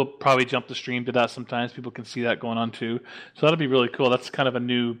that will probably jump the stream to that. Sometimes people can see that going on too. So that'll be really cool. That's kind of a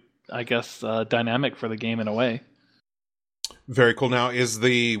new, I guess, dynamic for the game in a way. Very cool. Now, is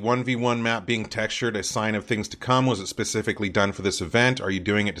the 1v1 map being textured a sign of things to come? Was it specifically done for this event? Are you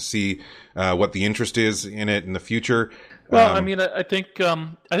doing it to see what the interest is in it in the future? Well, I think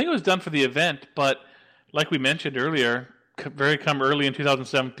it was done for the event, but like we mentioned earlier, come early in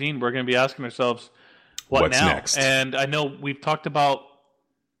 2017, we're going to be asking ourselves, what's now? Next? And I know we've talked about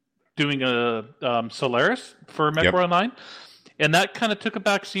doing a Solaris for MechWarrior Online, and that kind of took a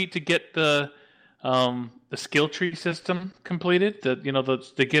back seat to get the skill tree system completed. To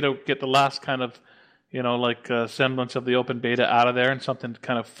get the last kind of semblance of the open beta out of there and something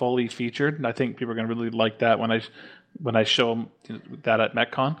kind of fully featured. And I think people are going to really like that when I show them that at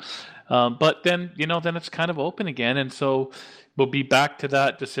MechCon. But then then it's kind of open again, and so we'll be back to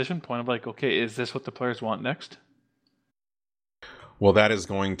that decision point of like, okay, is this what the players want next? Well, that is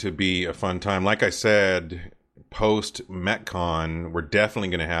going to be a fun time. Like I said, post MetCon, we're definitely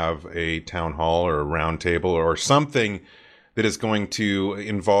going to have a town hall or a round table or something that is going to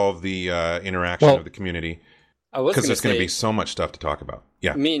involve the interaction of the community. Because there's going to be so much stuff to talk about.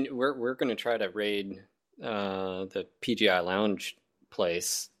 Yeah. I mean, we're going to try to raid the PGI Lounge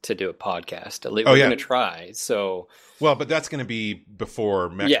place to do a podcast. We're going to try. So, well, but that's going to be before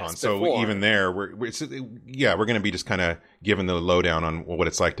MetCon. Yes, so before. Even there, we're going to be just kind of giving the lowdown on what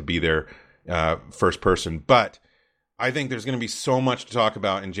it's like to be there first person. But I think there's going to be so much to talk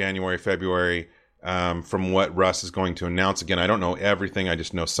about in January, February. From what Russ is going to announce. Again, I don't know everything. I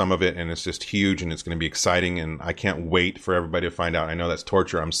just know some of it, and it's just huge, and it's going to be exciting, and I can't wait for everybody to find out. I know that's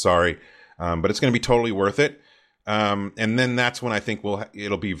torture. I'm sorry. But it's going to be totally worth it. And then that's when I think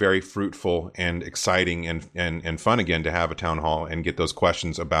it'll be very fruitful and exciting and fun again to have a town hall and get those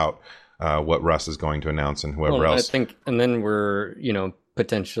questions about what Russ is going to announce and whoever else. I think, and then we're,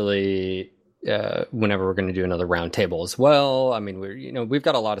 potentially... whenever we're going to do another roundtable as well. I mean, we've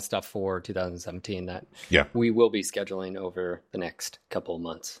got a lot of stuff for 2017 that we will be scheduling over the next couple of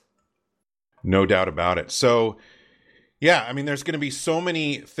months. No doubt about it. So, yeah, I mean, there's going to be so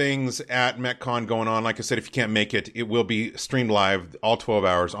many things at MetCon going on. Like I said, if you can't make it, it will be streamed live all 12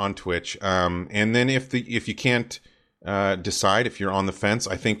 hours on Twitch. And then if you can't decide, if you're on the fence,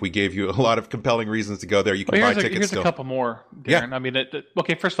 I think we gave you a lot of compelling reasons to go there. You can buy tickets here's still. A couple more, Darren. Yeah. I mean,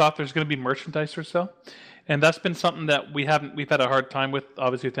 okay, first off, there's going to be merchandise for sale. And that's been something that we've had a hard time with,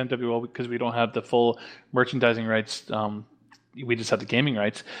 obviously, with MWO, because we don't have the full merchandising rights. We just have the gaming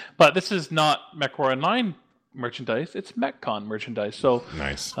rights. But this is not MechWar Online merchandise. It's MetCon merchandise. So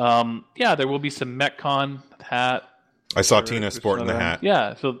nice. There will be some MetCon hat. I saw Tina sporting the hat.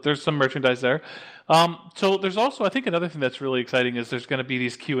 Yeah, so there's some merchandise there. So there's also, I think another thing that's really exciting is there's going to be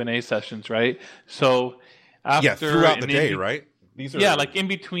these Q&A sessions, right? So after throughout the day, right? These are like in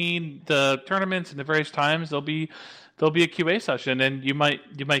between the tournaments and the various times, there'll be a QA session, and you might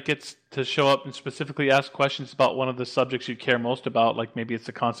get to show up and specifically ask questions about one of the subjects you care most about. Like maybe it's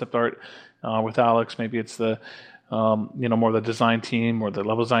the concept art with Alex, maybe it's the more of the design team or the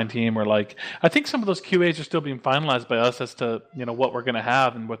level design team, or like I think some of those QAs are still being finalized by us as to what we're going to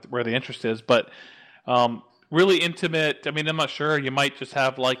have and where the interest is, but. Really intimate. I mean, I'm not sure. You might just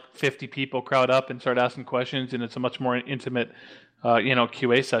have like 50 people crowd up and start asking questions, and it's a much more intimate,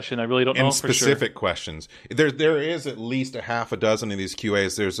 QA session. I really don't know and for sure. Specific questions. There is at least a half a dozen of these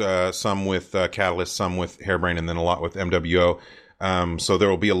QAs. There's some with Catalyst, some with Hairbrain, and then a lot with MWO. So there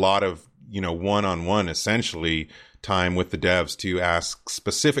will be a lot of one-on-one essentially time with the devs to ask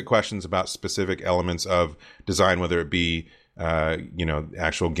specific questions about specific elements of design, whether it be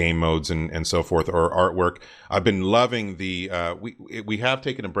actual game modes and so forth, or artwork. I've been loving we have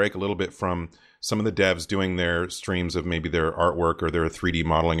taken a break a little bit from some of the devs doing their streams of maybe their artwork or their 3D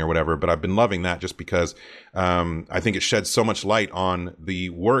modeling or whatever, but I've been loving that just because I think it sheds so much light on the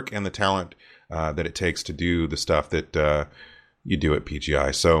work and the talent that it takes to do the stuff that you do at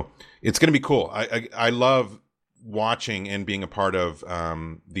PGI. So it's going to be cool. I love watching and being a part of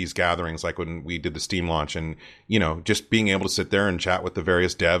these gatherings, like when we did the Steam launch, and just being able to sit there and chat with the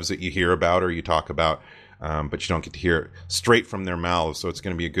various devs that you hear about or you talk about, but you don't get to hear it straight from their mouths. So it's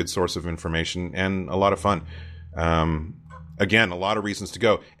going to be a good source of information and a lot of fun. Again, a lot of reasons to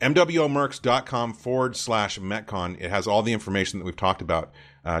go. MWOmercs.com/MetCon. It has all the information that we've talked about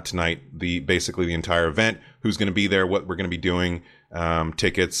tonight, basically the entire event, who's going to be there, what we're going to be doing,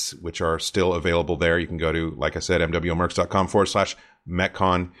 tickets, which are still available there. You can go to, like I said,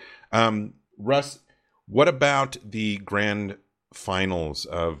 MWOmercs.com/MetCon. Russ, what about the grand finals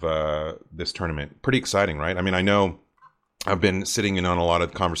of this tournament? Pretty exciting, right? I mean, I know I've been sitting in on a lot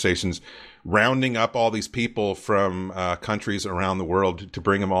of conversations, rounding up all these people from countries around the world to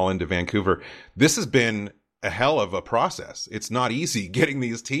bring them all into Vancouver. This has been a hell of a process. It's not easy getting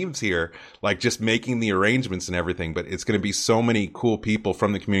these teams here, like just making the arrangements and everything, but it's going to be so many cool people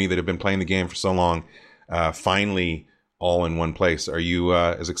from the community that have been playing the game for so long, finally all in one place. Are you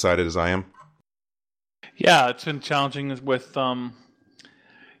as excited as I am? Yeah, it's been challenging with, I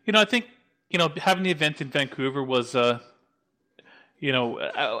think, having the event in Vancouver was,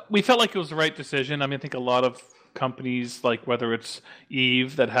 we felt like it was the right decision. I mean, I think a lot of companies, like whether it's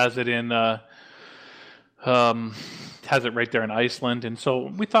Eve that has it in, has it right there in Iceland, and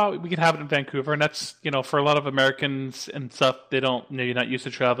so we thought we could have it in Vancouver, and that's for a lot of Americans and stuff, they're not used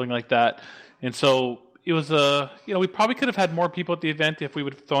to traveling like that, and so it was we probably could have had more people at the event if we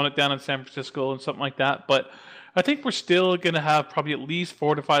would have thrown it down in San Francisco and something like that, but I think we're still going to have probably at least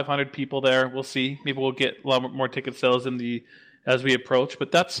 400 to 500 people there. We'll see. Maybe we'll get a lot more ticket sales as we approach,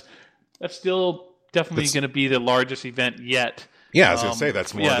 but that's still definitely going to be the largest event yet. Yeah, I was going to say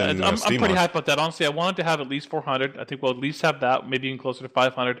that's more than I'm Steam pretty launch. hyped about that. Honestly, I wanted to have at least 400. I think we'll at least have that, maybe even closer to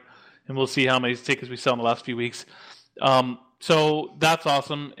 500, and we'll see how many tickets we sell in the last few weeks. So that's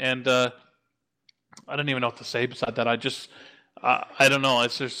awesome, and I don't even know what to say beside that. I don't know.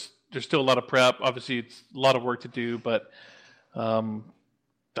 It's just there's still a lot of prep. Obviously, it's a lot of work to do, but I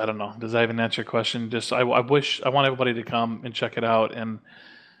don't know. Does that even answer your question? Just I want everybody to come and check it out, and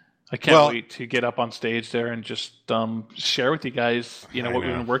I can't wait to get up on stage there and just share with you guys, what we've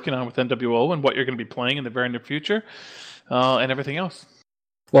been working on with NWO and what you're going to be playing in the very near future, and everything else.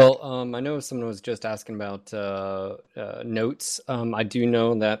 Well, I know someone was just asking about notes. I do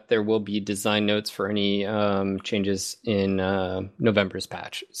know that there will be design notes for any changes in November's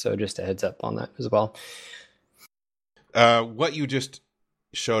patch. So just a heads up on that as well. What you just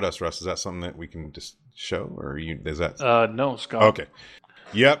showed us, Russ, is that something that we can just show? Or is that... No, Scott. Okay.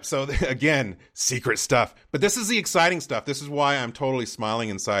 Yep. So again, secret stuff. But this is the exciting stuff. This is why I'm totally smiling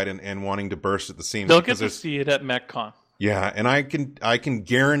inside and wanting to burst at the seams. They'll get to see it at MechCon. Yeah, and I can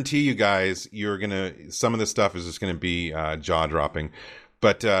guarantee you guys, some of this stuff is just gonna be jaw dropping.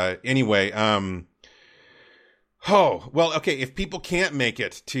 But anyway, okay. If people can't make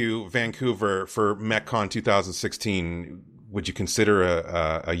it to Vancouver for MechCon 2016, would you consider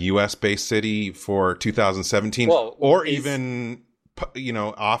a US based city for 2017, or even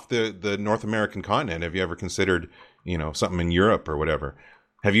off the North American continent? Have you ever considered something in Europe or whatever?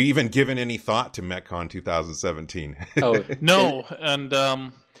 Have you even given any thought to MechCon 2017? Oh no, and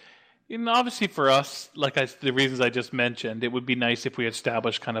obviously for us, the reasons I just mentioned, it would be nice if we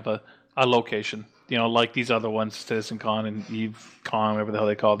established kind of a location, like these other ones, CitizenCon and EveCon, whatever the hell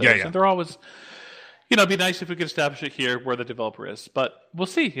they call it. Yeah. And they're always, it'd be nice if we could establish it here where the developer is. But we'll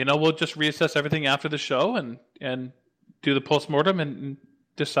see. We'll just reassess everything after the show and do the postmortem and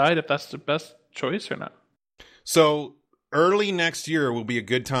decide if that's the best choice or not. So early next year will be a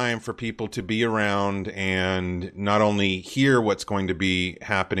good time for people to be around and not only hear what's going to be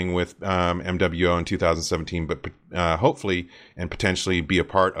happening with MWO in 2017, but hopefully and potentially be a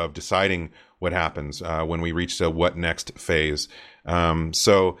part of deciding what happens when we reach the what next phase.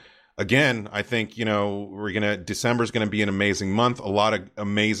 So again, I think, December's going to be an amazing month, a lot of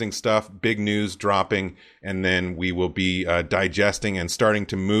amazing stuff, big news dropping, and then we will be digesting and starting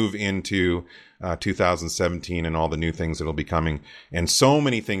to move into 2017 and all the new things that'll be coming, and so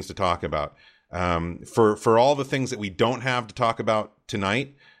many things to talk about. For all the things that we don't have to talk about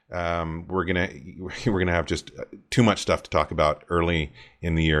tonight, we're gonna have just too much stuff to talk about early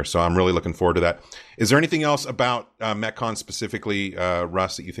in the year. So I'm really looking forward to that. Is there anything else about MechCon specifically,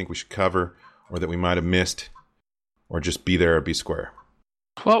 Russ, that you think we should cover, or that we might have missed, or just be there or be square?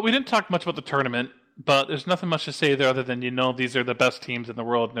 Well, we didn't talk much about the tournament, but there's nothing much to say there other than these are the best teams in the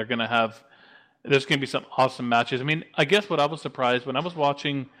world, and there's going to be some awesome matches. I mean, I guess what I was surprised when I was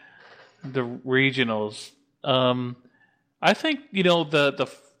watching the regionals, I think,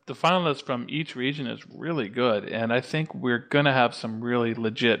 the finalists from each region is really good, and I think we're going to have some really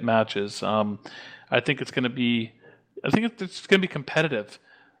legit matches. I think it's going to be competitive.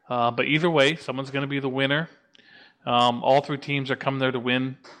 But either way, someone's going to be the winner. All three teams are coming there to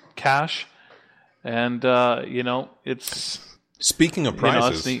win cash, and it's... Speaking of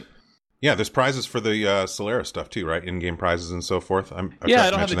prizes... Yeah, there's prizes for the Solaris stuff too, right? In-game prizes and so forth. I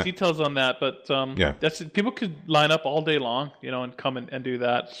don't have the details on that, but that's people could line up all day long, and come and do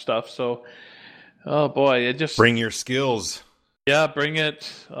that stuff. So, oh boy, it just bring your skills. Yeah, bring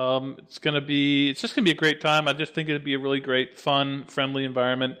it. It's just gonna be a great time. I just think it'd be a really great, fun, friendly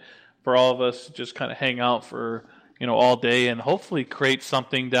environment for all of us to just kind of hang out for all day, and hopefully create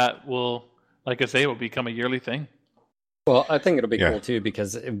something that will, like I say, will become a yearly thing. Well, I think it'll be cool too,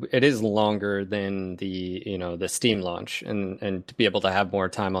 because it is longer than the Steam launch, and to be able to have more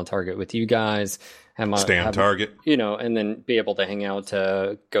time on target with you guys, stay on target, and then be able to hang out,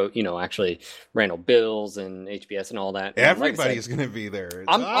 to go, actually Randall Bills and HBS and all that. Everybody's going to be there.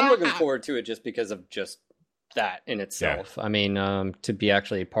 I'm looking forward to it just because of just that in itself. Yeah. I mean, to be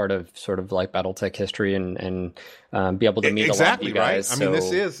actually part of sort of like BattleTech history and be able to meet a lot of you guys. Right? I mean,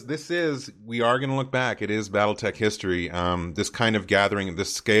 this is we are going to look back. It is BattleTech history. This kind of gathering at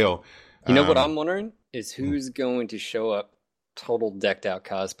this scale. What I'm wondering is who's going to show up total decked out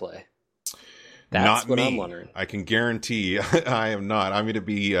cosplay. That's what I'm wondering. I can guarantee I am not. I'm going to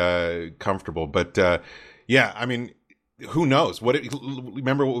be comfortable, but yeah, I mean, who knows?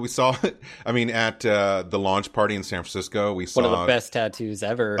 Remember what we saw? I mean, at the launch party in San Francisco, we saw one of the best tattoos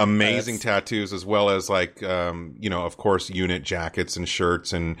ever. Amazing tattoos, as well as of course, unit jackets and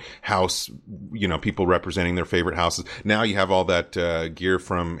shirts and house, people representing their favorite houses. Now you have all that gear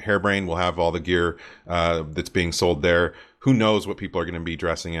from Hairbrain. We'll have all the gear that's being sold there. who knows what people are going to be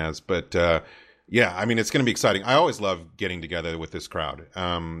dressing as. But yeah, I mean, it's going to be exciting. I always love getting together with this crowd.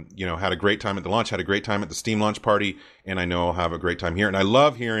 Had a great time at the launch, had a great time at the Steam launch party, and I know I'll have a great time here. And I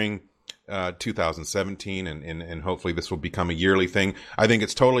love hearing 2017, and hopefully this will become a yearly thing. I think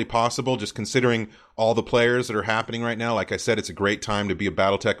it's totally possible, just considering all the players that are happening right now. Like I said, it's a great time to be a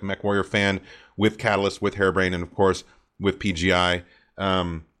BattleTech MechWarrior fan with Catalyst, with Hairbrain, and of course with PGI.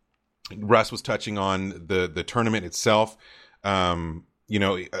 Russ was touching on the tournament itself.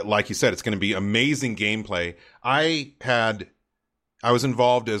 Like you said, it's going to be amazing gameplay. I was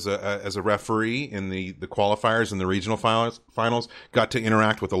involved as a referee in the qualifiers and the regional finals. Got to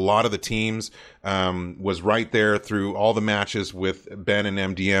interact with a lot of the teams. Was right there through all the matches with Ben and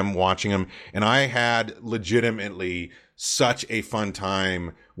MDM, watching them, and I had legitimately such a fun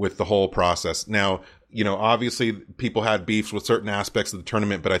time with the whole process. Now, obviously people had beefs with certain aspects of the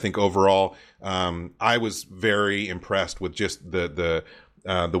tournament, but I think overall, I was very impressed with just the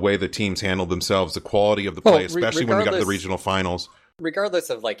way the teams handled themselves, the quality of the play, especially when we got to the regional finals. Regardless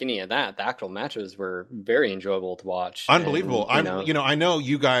of like any of that, the actual matches were very enjoyable to watch. Unbelievable. I know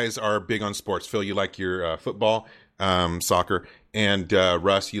you guys are big on sports. Phil, you like your football, soccer, and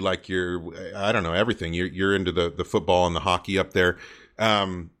Russ, you like your everything. You're into the football and the hockey up there.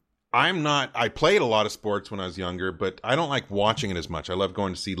 I'm not. I played a lot of sports when I was younger, but I don't like watching it as much. I love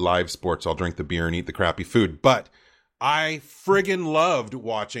going to see live sports. I'll drink the beer and eat the crappy food, but I friggin' loved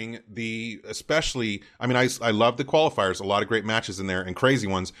watching I love the qualifiers, a lot of great matches in there and crazy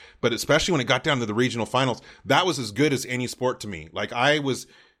ones, but especially when it got down to the regional finals, that was as good as any sport to me. Like, I was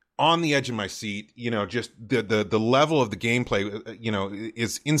on the edge of my seat, just the level of the gameplay,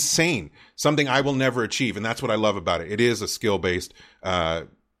 is insane. Something I will never achieve. And that's what I love about it. It is a skill-based,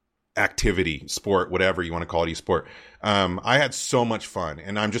 activity, sport, whatever you want to call it, esport. I had so much fun,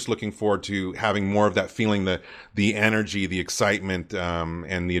 and I'm just looking forward to having more of that feeling, the energy, the excitement,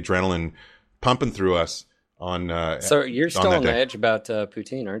 and the adrenaline pumping through us on. So you're still on the edge about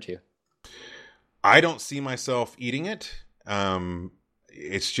poutine, aren't you? I don't see myself eating it.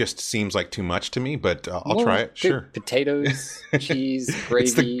 It just seems like too much to me, but I'll try it. Sure. Potatoes, cheese,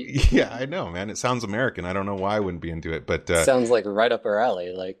 gravy. Yeah, I know, man. It sounds American. I don't know why I wouldn't be into it, but sounds like right up our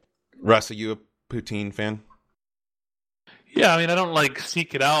alley. Like, Russ, are you a poutine fan? Yeah, I mean, I don't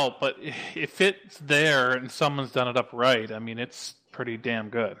seek it out, but if it's there and someone's done it up right, I mean, it's pretty damn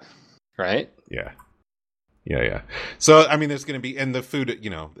good. Right? Yeah. So, I mean, there's going to be, and the food,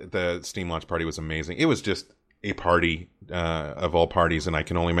 the Steam launch party was amazing. It was just a party of all parties, and I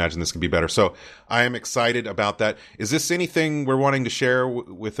can only imagine this could be better. So I am excited about that. Is this anything we're wanting to share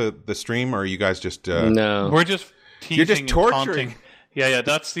with the stream, or are you guys just... No. We're just teasing. You're just torturing. And taunting. Yeah,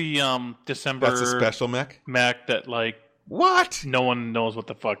 that's the December... That's a special mech that, What? No one knows what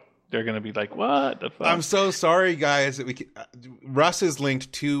the fuck. They're going to be like, what the fuck? I'm so sorry, guys. That Russ has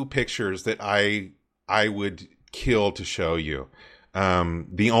linked 2 pictures that I would kill to show you.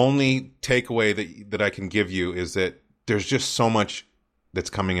 The only takeaway that I can give you is that there's just so much that's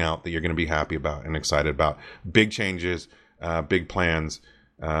coming out that you're going to be happy about and excited about. Big changes, big plans.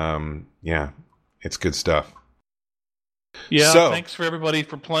 Yeah, it's good stuff. Yeah, thanks for everybody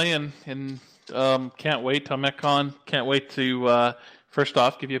for playing, and can't wait till MechCon. Can't wait to first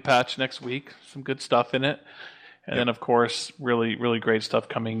off give you a patch next week. Some good stuff in it, and then of course really really great stuff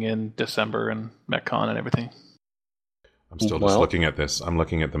coming in December and MechCon and everything. I'm still just looking at this. I'm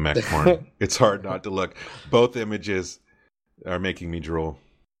looking at the mech porn. It's hard not to look. Both images are making me drool.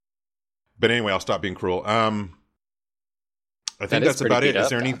 But anyway, I'll stop being cruel. I think that's about it. Is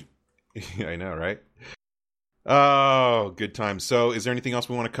there any... Yeah, I know, right? Oh, good time. So is there anything else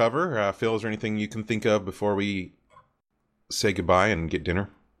we want to cover? Phil, is there anything you can think of before we say goodbye and get dinner?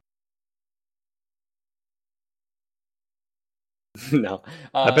 No.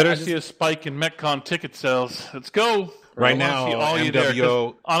 I better see a spike in MechCon ticket sales. Let's go. Right now, all you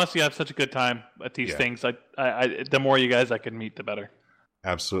MWO... there. Honestly, I have such a good time at these things. I the more you guys I can meet, the better.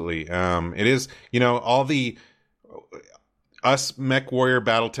 Absolutely. It is, all the... Us MechWarrior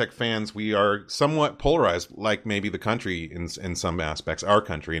BattleTech fans, we are somewhat polarized, like maybe the country in some aspects, our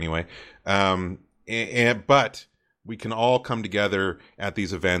country anyway. But we can all come together at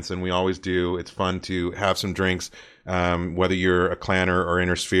these events, and we always do. It's fun to have some drinks, whether you're a clanner or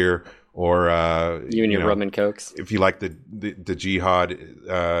Intersphere, or you and your rum and cokes. If you like the jihad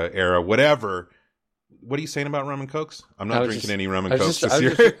era, whatever. What are you saying about rum and cokes? I'm not drinking any rum and cokes this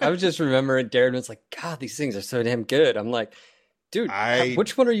year. I was just remembering Darren was like, God, these things are so damn good. I'm like, dude,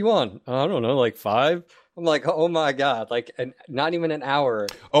 which one are you on? I don't know, 5? I'm like, oh my God, not even an hour.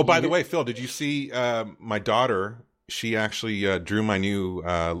 Oh, by the way, Phil, did you see my daughter? She actually drew my new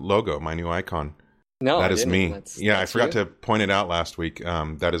logo, my new icon. No, That I is didn't. me. That's I forgot you. to point it out last week.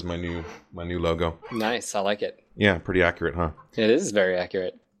 That is my new logo. Nice. I like it. Yeah, pretty accurate, huh? It is very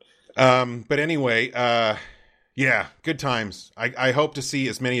accurate. But anyway, yeah, good times. I hope to see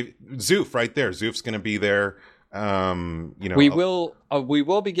as many. Zoof right there. Zoof's going to be there. We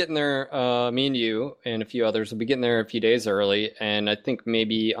will be getting there. Me and you and a few others will be getting there a few days early, and I think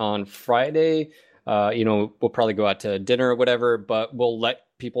maybe on Friday, we'll probably go out to dinner or whatever. But we'll let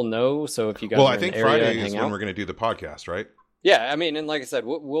people know. So if you guys, I think Friday is when we're going to do the podcast, right? Yeah, I mean, and like I said,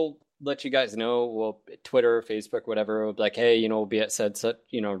 we'll let you guys know. We'll Twitter, Facebook, whatever. We'll be like, hey, we'll be at said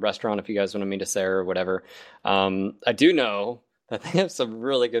restaurant if you guys want to meet us there or whatever. I do know that they have some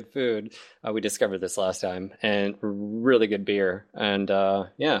really good food. We discovered this last time, and really good beer. And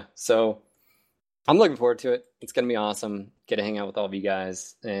so I'm looking forward to it. It's going to be awesome. Get to hang out with all of you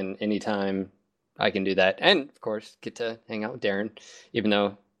guys, and anytime I can do that. And of course, get to hang out with Darren, even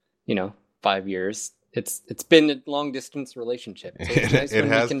though, 5 years. It's been a long distance relationship. So it's nice it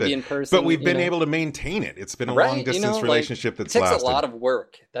when has we can been. be in person. But we've been able to maintain it. It's been a Right, long distance relationship that's it takes lasted. a lot of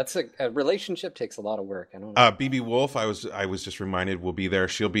work. That's a relationship takes a lot of work. I don't know. BB Wolf, I was just reminded, will be there.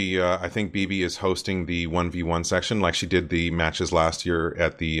 She'll be. I think BB is hosting the 1v1 section, like she did the matches last year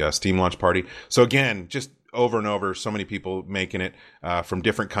at the Steam launch party. So again, just over and over, so many people making it from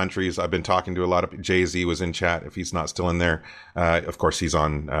different countries. I've been talking to a lot of. Jay-Z was in chat. If he's not still in there, of course he's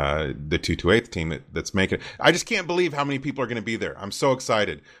on the 228th team that's making it. I just can't believe how many people are going to be there. I'm so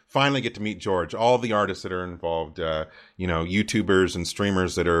excited. Finally get to meet George, all the artists that are involved, YouTubers and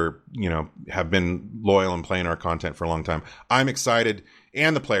streamers that are, have been loyal and playing our content for a long time. I'm excited,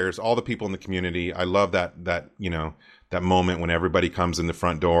 and the players, all the people in the community. I love that moment when everybody comes in the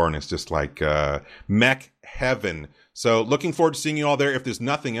front door and it's just like mech heaven. So looking forward to seeing you all there. If there's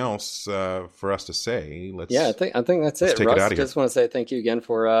nothing else for us to say, let's. Yeah, I think that's it. Take Russ, it out of here. just want to say thank you again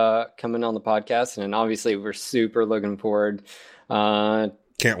for coming on the podcast, and obviously we're super looking forward.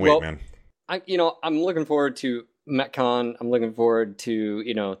 Can't wait, man. I'm looking forward to MechCon. I'm looking forward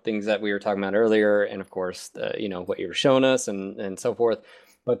to things that we were talking about earlier, and of course what you were showing us and so forth.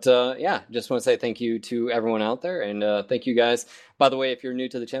 But just want to say thank you to everyone out there, and thank you guys. By the way, if you're new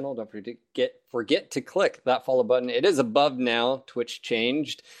to the channel, don't forget to click that follow button. It is above now. Twitch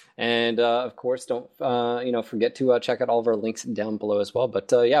changed, and of course, don't forget to check out all of our links down below as well.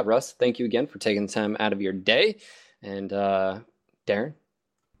 But Russ, thank you again for taking the time out of your day, and Darren.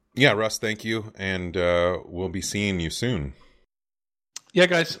 Yeah, Russ, thank you, and we'll be seeing you soon. Yeah,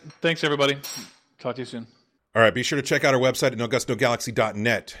 guys, thanks everybody. Talk to you soon. All right, be sure to check out our website at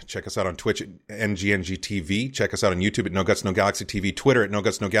NoGutsNoGalaxy.net. Check us out on Twitch at NGNGTV. Check us out on YouTube at No Guts No Galaxy TV, Twitter at No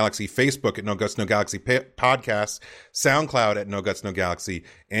Guts No Galaxy, Facebook at No Guts No Galaxy Podcasts, SoundCloud at No Guts No Galaxy,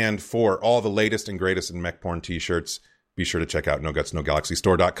 and for all the latest and greatest in mech porn t-shirts, be sure to check out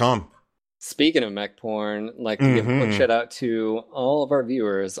NoGutsNoGalaxyStore.com. Speaking of mech porn, I'd like to give a quick shout out to all of our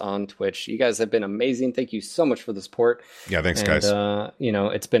viewers on Twitch. You guys have been amazing. Thank you so much for the support. Yeah, thanks, guys.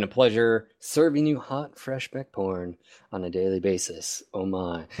 It's been a pleasure serving you hot, fresh mech porn on a daily basis. Oh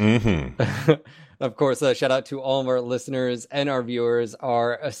my. Of course, shout out to all of our listeners and our viewers,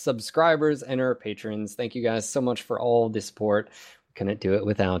 our subscribers and our patrons. Thank you guys so much for all the support. Couldn't do it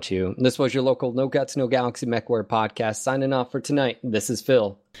without you. This was your local No Guts, No Galaxy MechWarrior podcast. Signing off for tonight. This is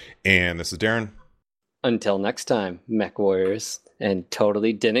Phil. And this is Darren. Until next time, Mech Warriors. And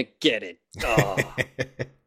totally didn't get it. Oh.